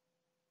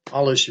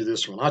issue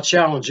this one. I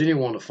challenge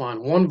anyone to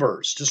find one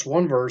verse, just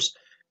one verse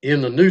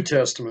in the New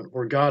Testament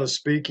where God is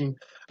speaking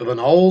of an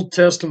Old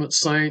Testament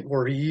saint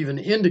where he even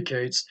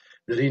indicates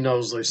that he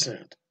knows they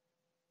sinned.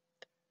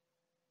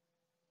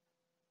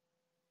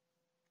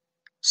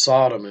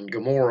 Sodom and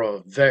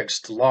Gomorrah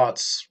vexed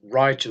Lot's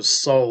righteous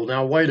soul.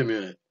 Now, wait a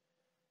minute.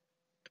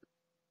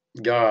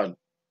 God,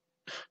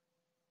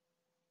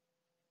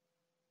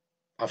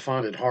 I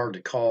find it hard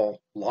to call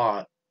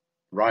Lot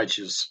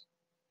righteous.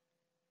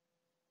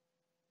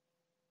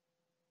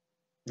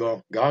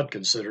 Well, God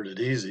considered it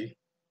easy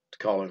to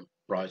call him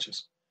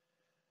righteous.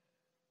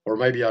 Or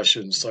maybe I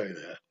shouldn't say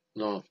that.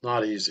 No,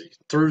 not easy.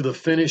 Through the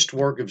finished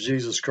work of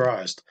Jesus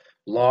Christ,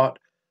 Lot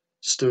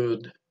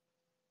stood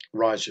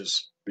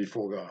righteous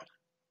before God.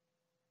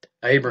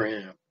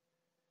 Abraham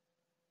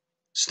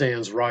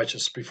stands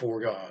righteous before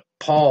God.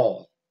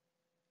 Paul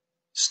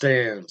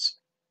stands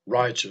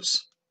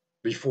righteous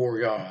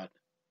before God.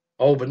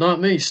 Oh, but not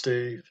me,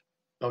 Steve.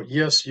 Oh,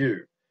 yes,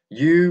 you.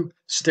 You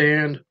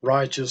stand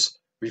righteous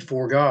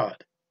before God.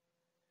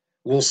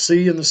 We'll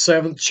see in the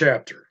 7th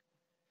chapter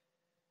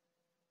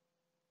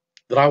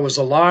that I was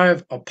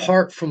alive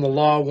apart from the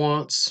law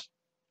once.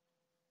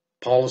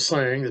 Paul is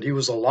saying that he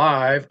was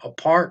alive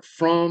apart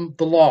from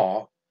the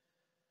law.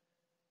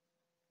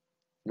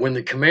 When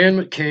the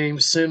commandment came,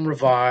 sin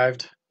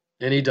revived,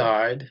 and he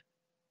died.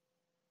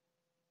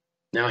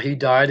 Now he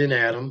died in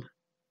Adam.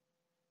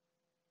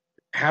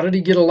 How did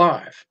he get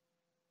alive?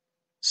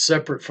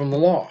 Separate from the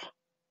law.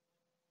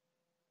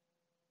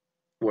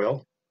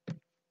 Well,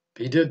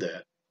 he did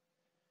that.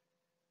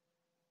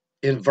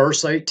 In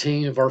verse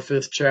 18 of our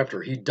 5th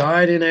chapter, he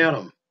died in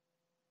Adam.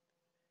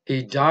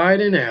 He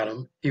died in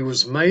Adam. He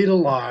was made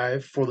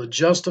alive, for the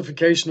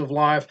justification of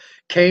life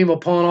came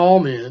upon all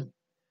men.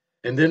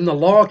 And then the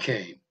law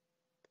came.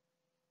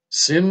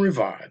 Sin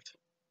revived.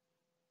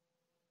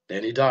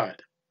 And he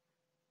died.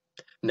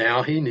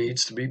 Now he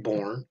needs to be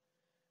born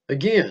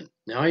again.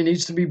 Now he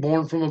needs to be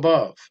born from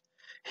above.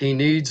 He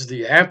needs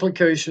the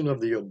application of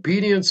the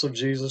obedience of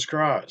Jesus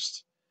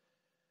Christ.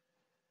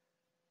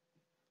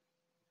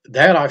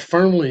 That I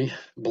firmly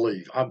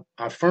believe.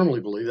 I firmly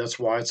believe that's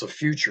why it's a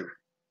future.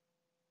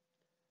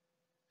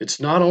 It's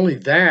not only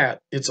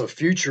that, it's a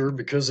future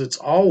because it's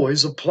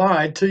always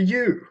applied to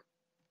you.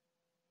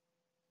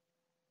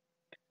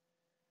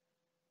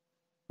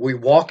 We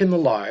walk in the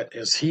light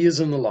as He is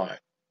in the light.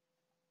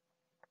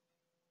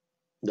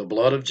 The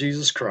blood of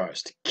Jesus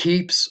Christ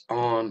keeps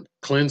on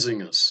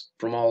cleansing us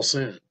from all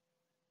sin.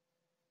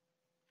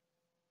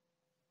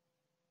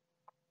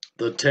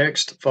 The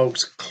text,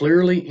 folks,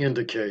 clearly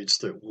indicates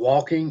that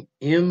walking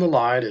in the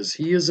light as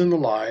He is in the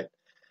light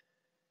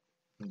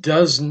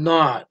does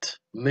not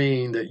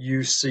mean that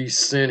you cease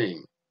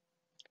sinning.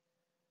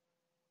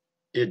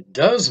 It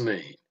does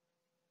mean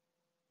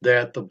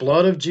that the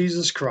blood of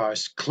Jesus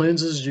Christ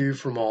cleanses you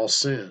from all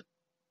sin.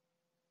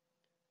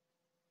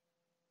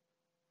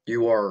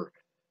 You are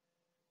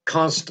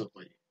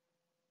constantly,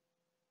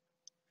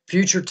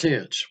 future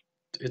tense.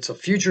 It's a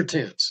future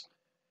tense,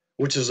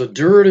 which is a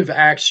durative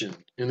action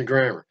in the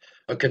grammar,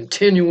 a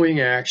continuing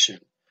action.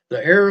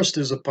 The aorist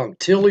is a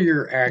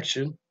punctiliar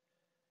action.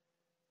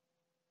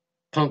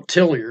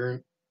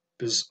 Punctiliar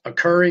is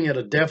occurring at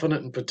a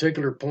definite and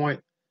particular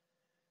point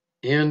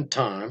in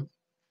time.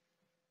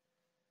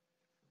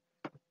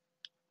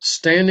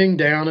 Standing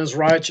down is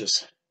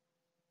righteous.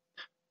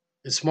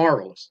 It's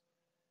marvelous.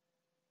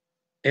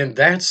 And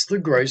that's the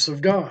grace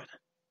of God.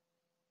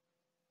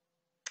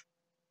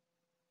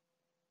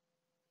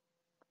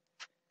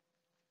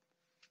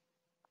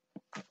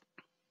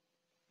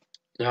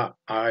 Now,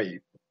 I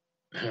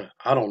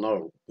don't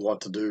know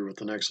what to do with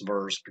the next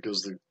verse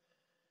because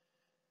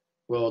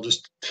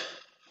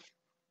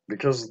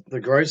because the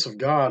grace of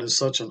God is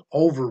such an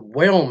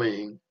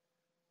overwhelming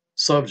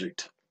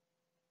subject.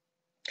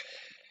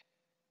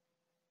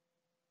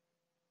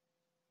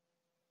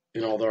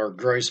 There are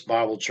Grace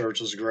Bible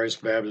churches, Grace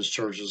Baptist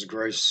churches,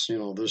 Grace,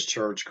 this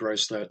church,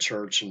 Grace that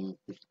church, and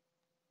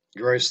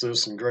Grace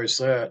this and Grace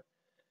that.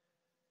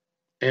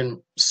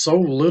 And so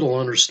little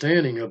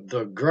understanding of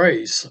the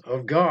grace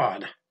of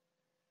God.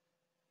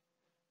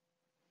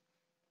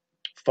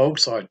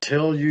 Folks, I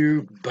tell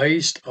you,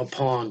 based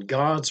upon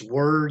God's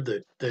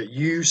word, that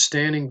you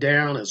standing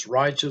down as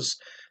righteous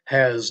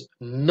has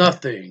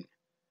nothing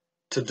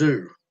to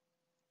do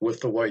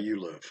with the way you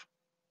live.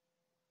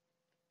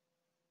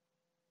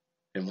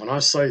 And when I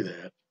say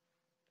that,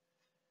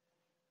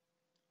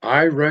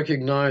 I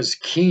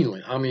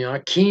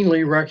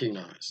keenly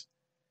recognize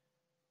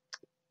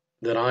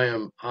that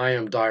I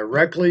am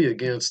directly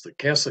against the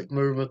Keswick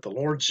movement, the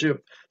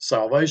Lordship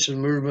Salvation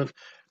movement,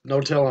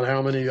 no telling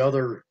how many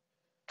other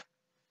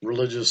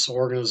religious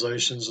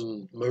organizations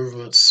and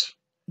movements.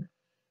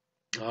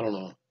 I don't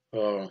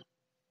know.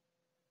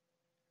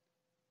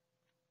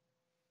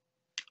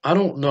 I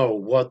don't know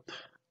what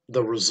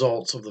the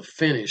results of the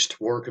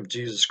finished work of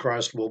Jesus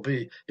Christ will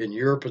be in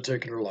your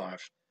particular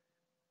life.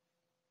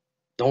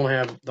 Don't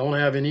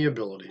have any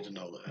ability to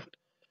know that.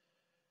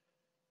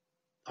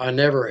 I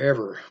never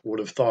ever would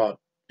have thought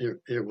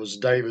it was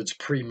David's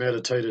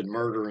premeditated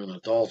murder and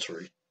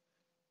adultery.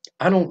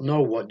 I don't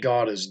know what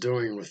God is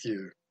doing with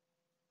you.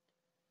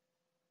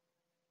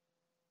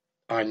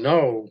 I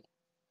know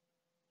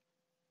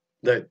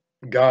that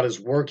God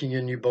is working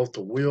in you both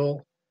to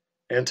will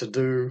and to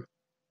do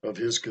of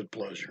His good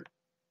pleasure.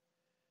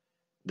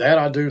 That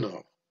I do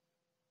know.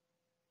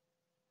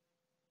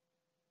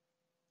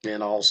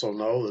 And I also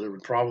know that it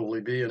would probably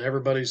be in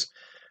everybody's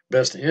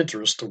best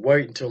interest to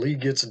wait until He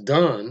gets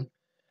done,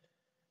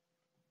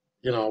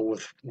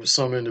 with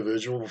some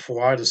individual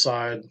before I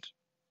decide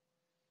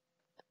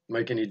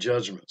make any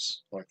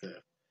judgments like that,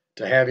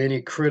 to have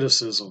any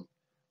criticism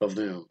of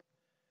them.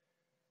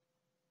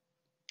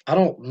 I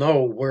don't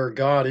know where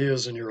God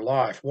is in your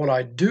life. What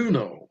I do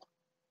know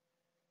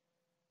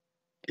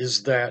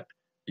is that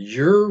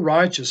your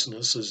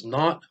righteousness is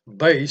not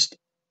based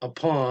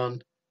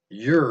upon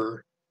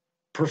your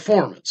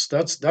performance.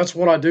 That's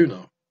what I do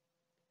know.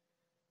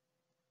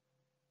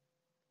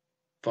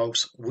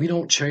 Folks, we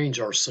don't change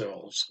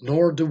ourselves,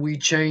 nor do we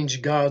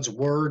change God's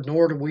word,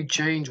 nor do we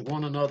change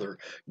one another.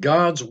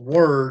 God's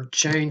word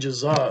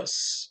changes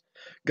us.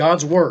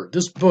 God's word,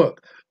 this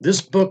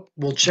book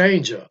will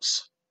change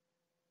us.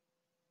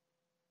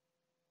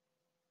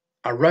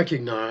 I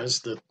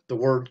recognize that the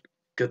word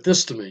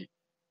kathistemi,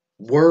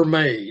 were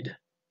made,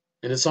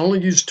 and it's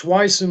only used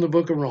twice in the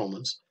book of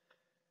Romans,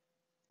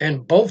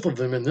 and both of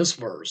them in this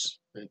verse.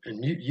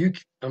 And you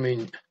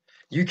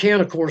can,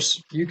 of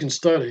course, you can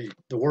study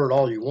the word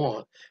all you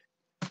want.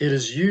 It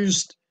is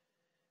used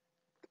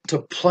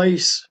to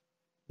place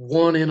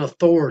one in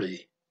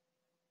authority.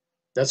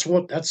 That's how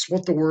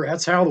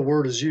the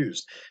word is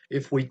used.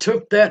 If we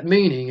took that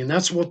meaning, and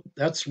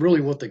that's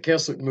really what the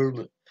Keswick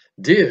movement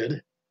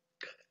did,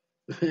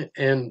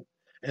 and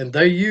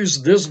they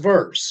used this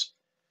verse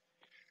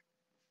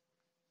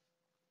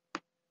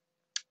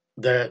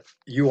that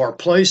you are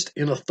placed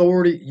in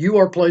authority. You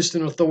are placed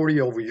in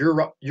authority over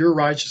your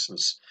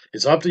righteousness.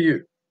 It's up to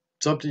you.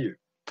 It's up to you.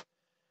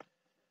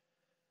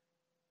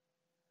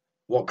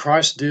 What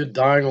Christ did,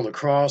 dying on the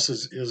cross,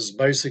 is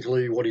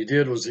basically what He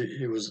did was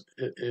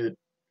it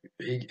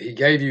he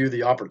gave you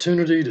the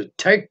opportunity to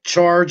take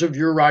charge of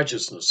your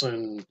righteousness.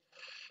 And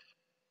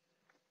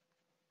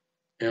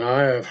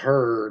I have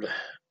heard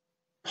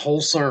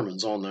whole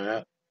sermons on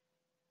that.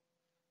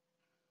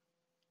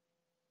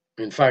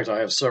 In fact, I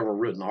have several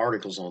written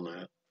articles on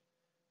that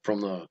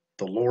from the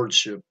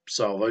Lordship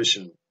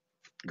Salvation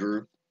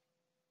group.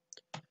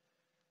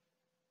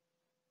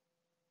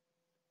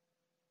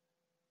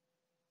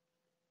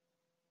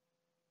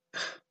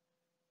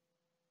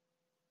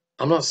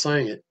 I'm not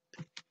saying it.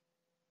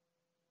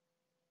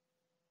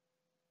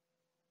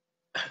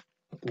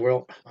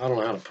 Well, I don't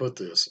know how to put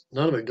this.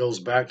 None of it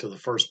goes back to the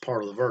first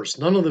part of the verse.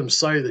 None of them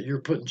say that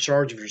you're put in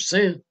charge of your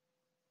sin.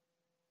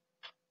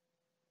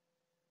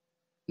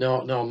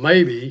 Now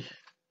maybe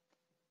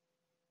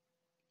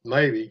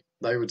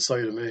they would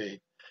say to me,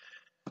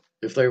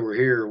 if they were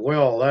here,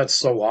 well, that's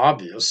so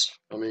obvious.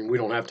 I mean, we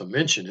don't have to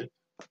mention it.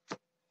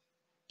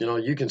 You know,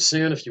 you can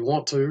sin if you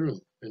want to,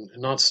 and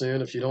not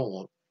sin if you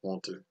don't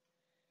want to.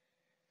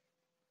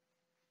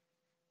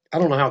 I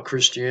don't know how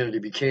Christianity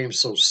became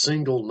so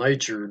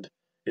single-natured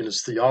in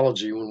its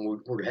theology when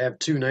we have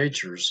two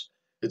natures.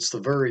 It's the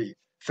very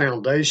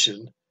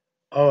foundation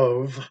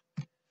of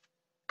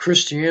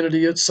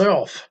Christianity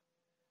itself.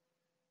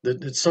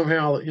 That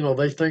somehow, you know,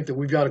 they think that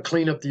we've got to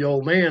clean up the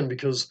old man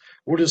because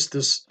we're just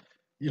this,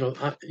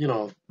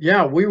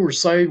 yeah, we were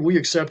saved, we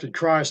accepted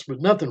Christ, but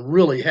nothing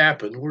really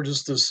happened. We're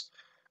just this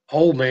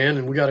old man,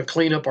 and we got to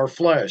clean up our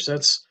flesh.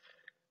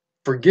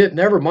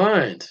 Never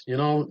mind,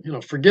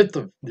 forget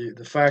the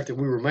fact that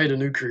we were made a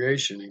new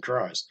creation in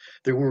Christ,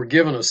 that we were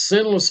given a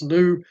sinless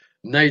new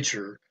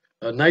nature,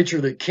 a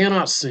nature that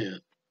cannot sin.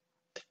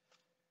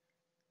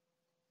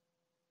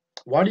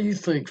 Why do you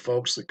think,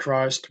 folks, that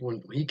Christ,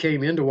 when he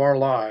came into our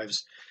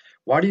lives,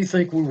 why do you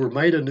think we were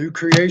made a new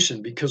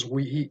creation? Because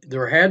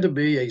there had to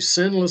be a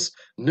sinless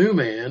new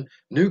man,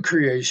 new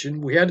creation.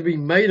 We had to be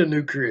made a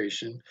new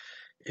creation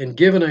and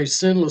given a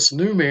sinless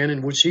new man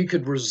in which he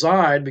could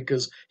reside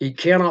because he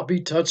cannot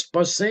be touched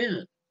by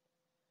sin.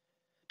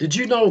 Did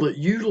you know that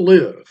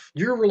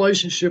your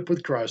relationship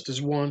with Christ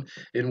is one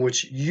in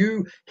which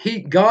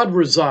God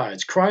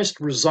resides, Christ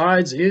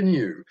resides in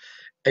you,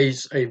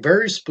 a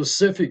very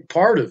specific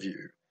part of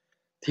you.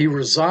 He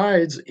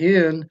resides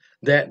in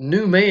that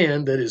new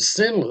man that is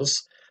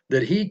sinless,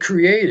 that he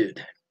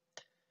created.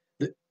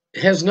 It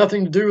has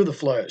nothing to do with the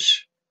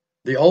flesh,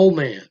 the old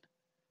man,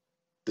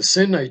 the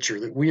sin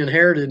nature that we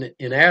inherited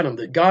in Adam,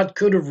 that God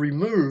could have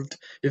removed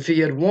if he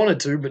had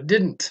wanted to, but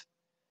didn't.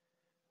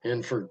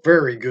 And for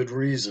very good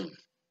reason.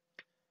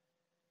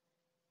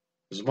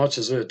 As much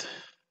as it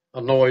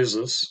annoys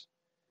us,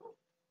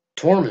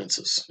 torments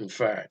us, in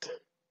fact.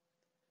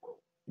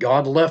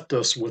 God left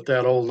us with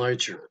that old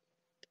nature.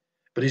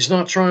 But he's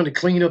not trying to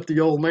clean up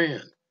the old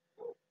man.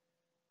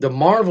 The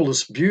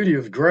marvelous beauty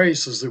of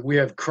grace is that we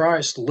have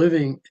Christ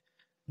living.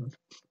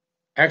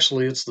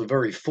 Actually, it's the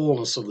very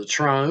fullness of the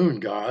triune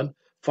God,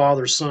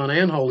 Father, Son,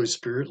 and Holy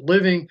Spirit,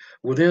 living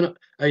within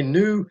a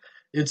new.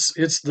 It's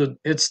the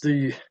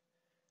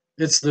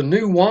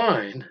new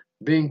wine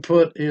being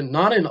put in,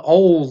 not in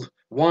old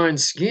wine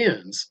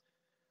skins,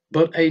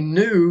 but a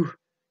new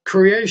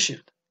creation.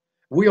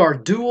 We are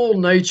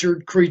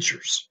dual-natured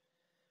creatures.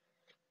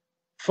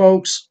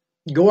 Folks,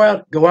 go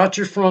out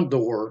your front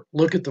door,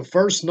 look at the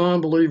first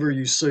non-believer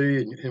you see,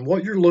 and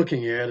what you're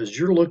looking at is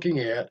you're looking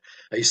at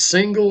a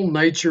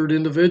single-natured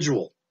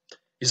individual.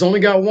 He's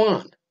only got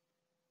one.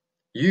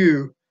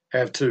 You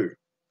have two.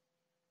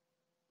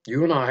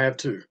 You and I have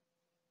two.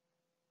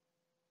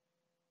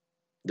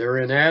 They're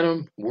in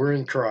Adam, we're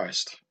in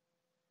Christ.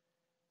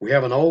 We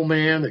have an old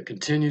man that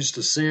continues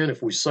to sin.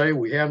 If we say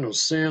we have no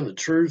sin, the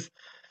truth,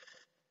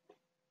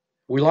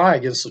 we lie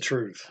against the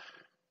truth.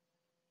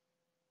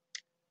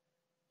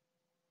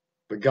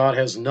 But God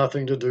has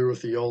nothing to do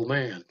with the old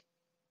man.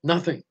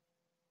 Nothing.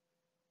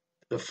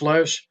 The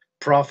flesh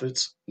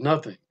profits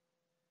nothing.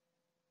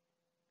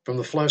 From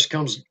the flesh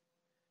comes,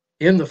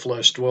 in the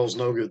flesh dwells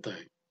no good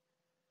thing.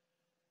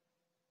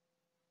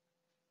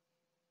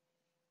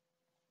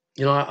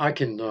 You know, I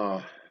can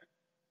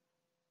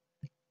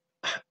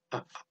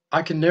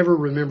never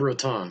remember a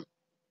time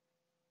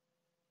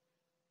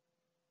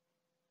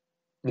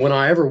when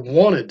I ever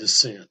wanted to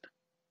sin.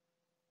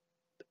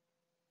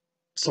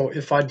 So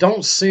if I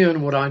don't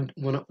sin when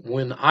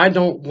I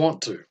don't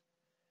want to,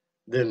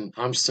 then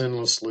I'm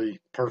sinlessly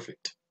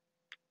perfect.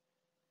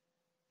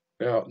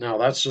 Now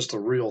that's just a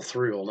real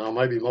thrill. Now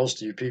maybe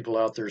most of you people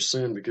out there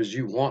sin because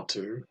you want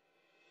to.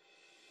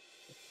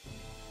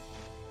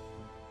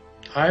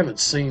 I haven't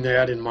seen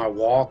that in my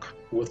walk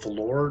with the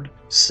Lord.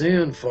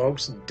 Sin,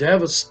 folks,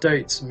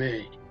 devastates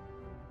me.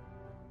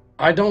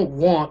 I don't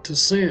want to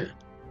sin.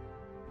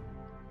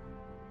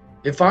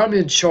 If I'm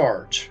in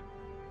charge,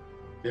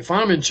 if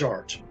I'm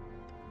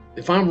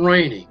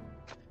reigning,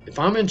 if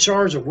I'm in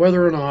charge of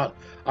whether or not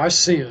I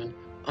sin,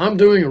 I'm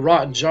doing a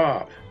rotten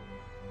job.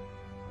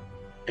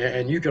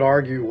 And you could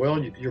argue,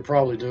 well, you're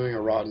probably doing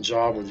a rotten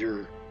job with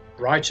your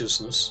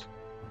righteousness,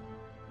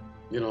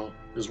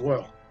 as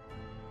well.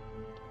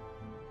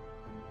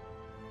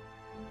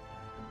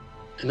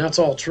 And that's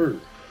all true.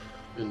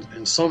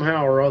 and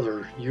somehow or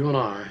other, you and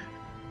I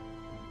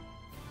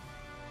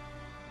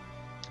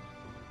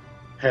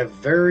have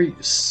very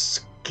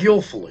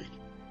skillfully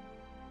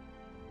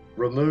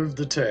removed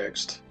the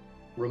text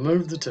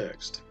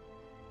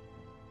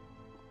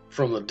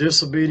from the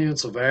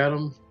disobedience of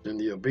Adam and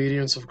the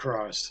obedience of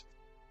Christ.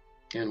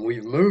 And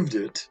we've moved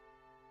it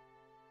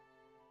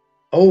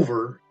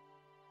over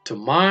to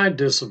my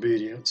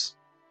disobedience,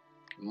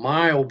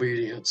 my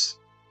obedience.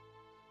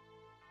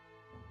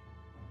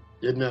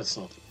 Isn't that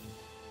something?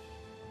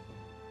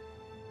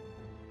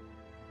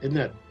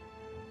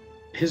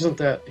 Isn't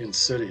that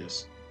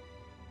insidious?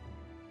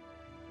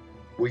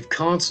 We've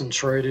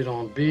concentrated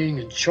on being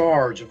in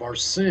charge of our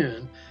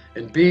sin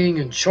and being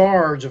in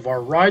charge of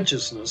our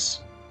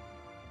righteousness,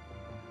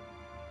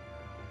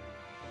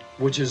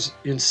 which is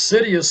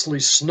insidiously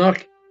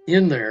snuck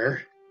in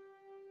there,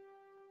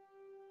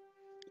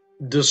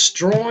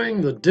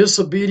 destroying the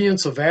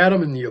disobedience of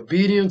Adam and the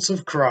obedience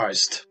of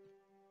Christ.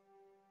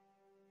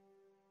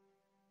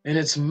 And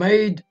it's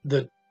made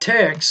the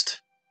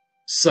text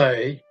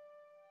say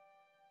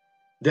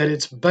that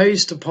it's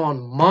based upon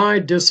my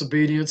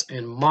disobedience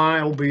and my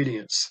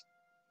obedience.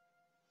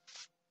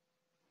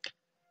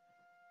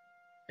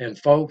 And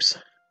folks,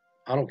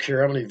 I don't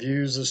care how many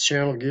views this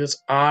channel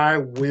gets, I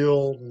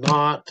will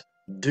not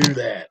do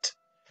that.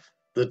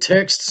 The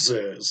text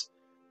says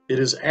it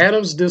is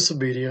Adam's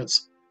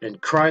disobedience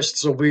and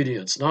Christ's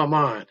obedience, not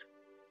mine.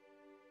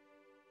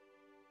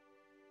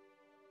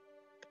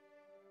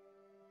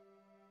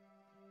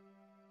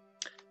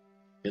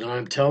 And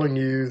I'm telling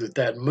you that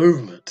that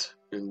movement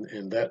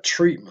and that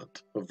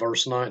treatment of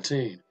verse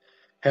 19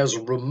 has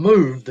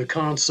removed the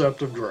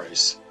concept of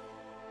grace.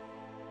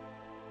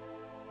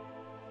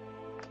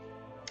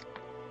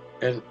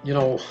 And, you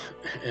know,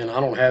 and I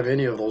don't have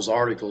any of those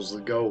articles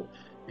that go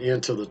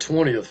into the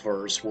 20th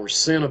verse where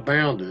sin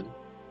abounded,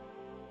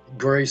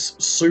 grace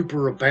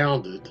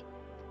superabounded.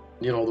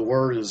 You know, the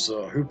word is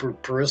huper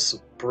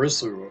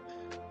perisuo,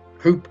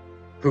 huper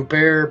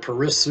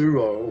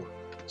perisuo,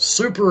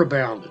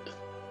 superabounded.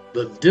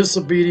 The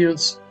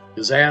disobedience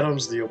is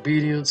Adam's, the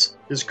obedience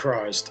is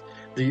Christ.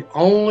 The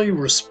only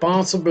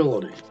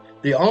responsibility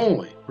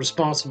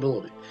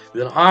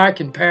that I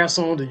can pass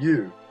on to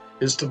you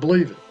is to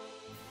believe it.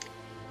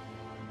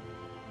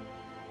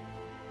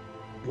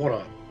 What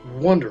a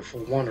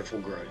wonderful,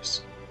 wonderful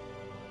grace.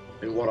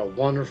 And what a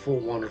wonderful,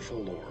 wonderful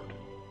Lord.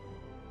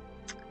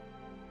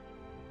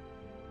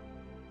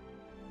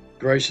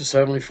 Gracious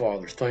Heavenly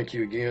Father, thank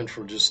you again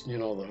for just, the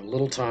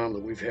little time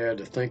that we've had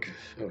to think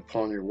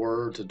upon your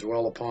word, to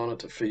dwell upon it,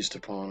 to feast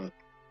upon it.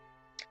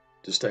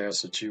 Just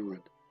ask that you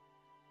would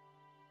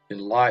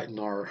enlighten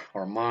our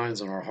minds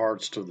and our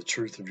hearts to the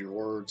truth of your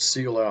word.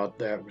 Seal out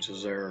that which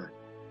is error.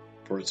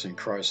 For it's in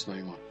Christ's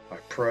name I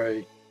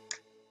pray.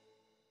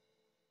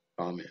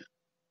 Amen.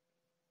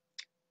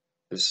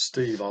 This is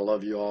Steve. I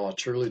love you all. I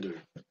truly do.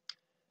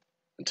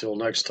 Until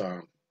next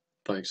time,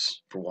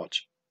 thanks for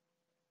watching.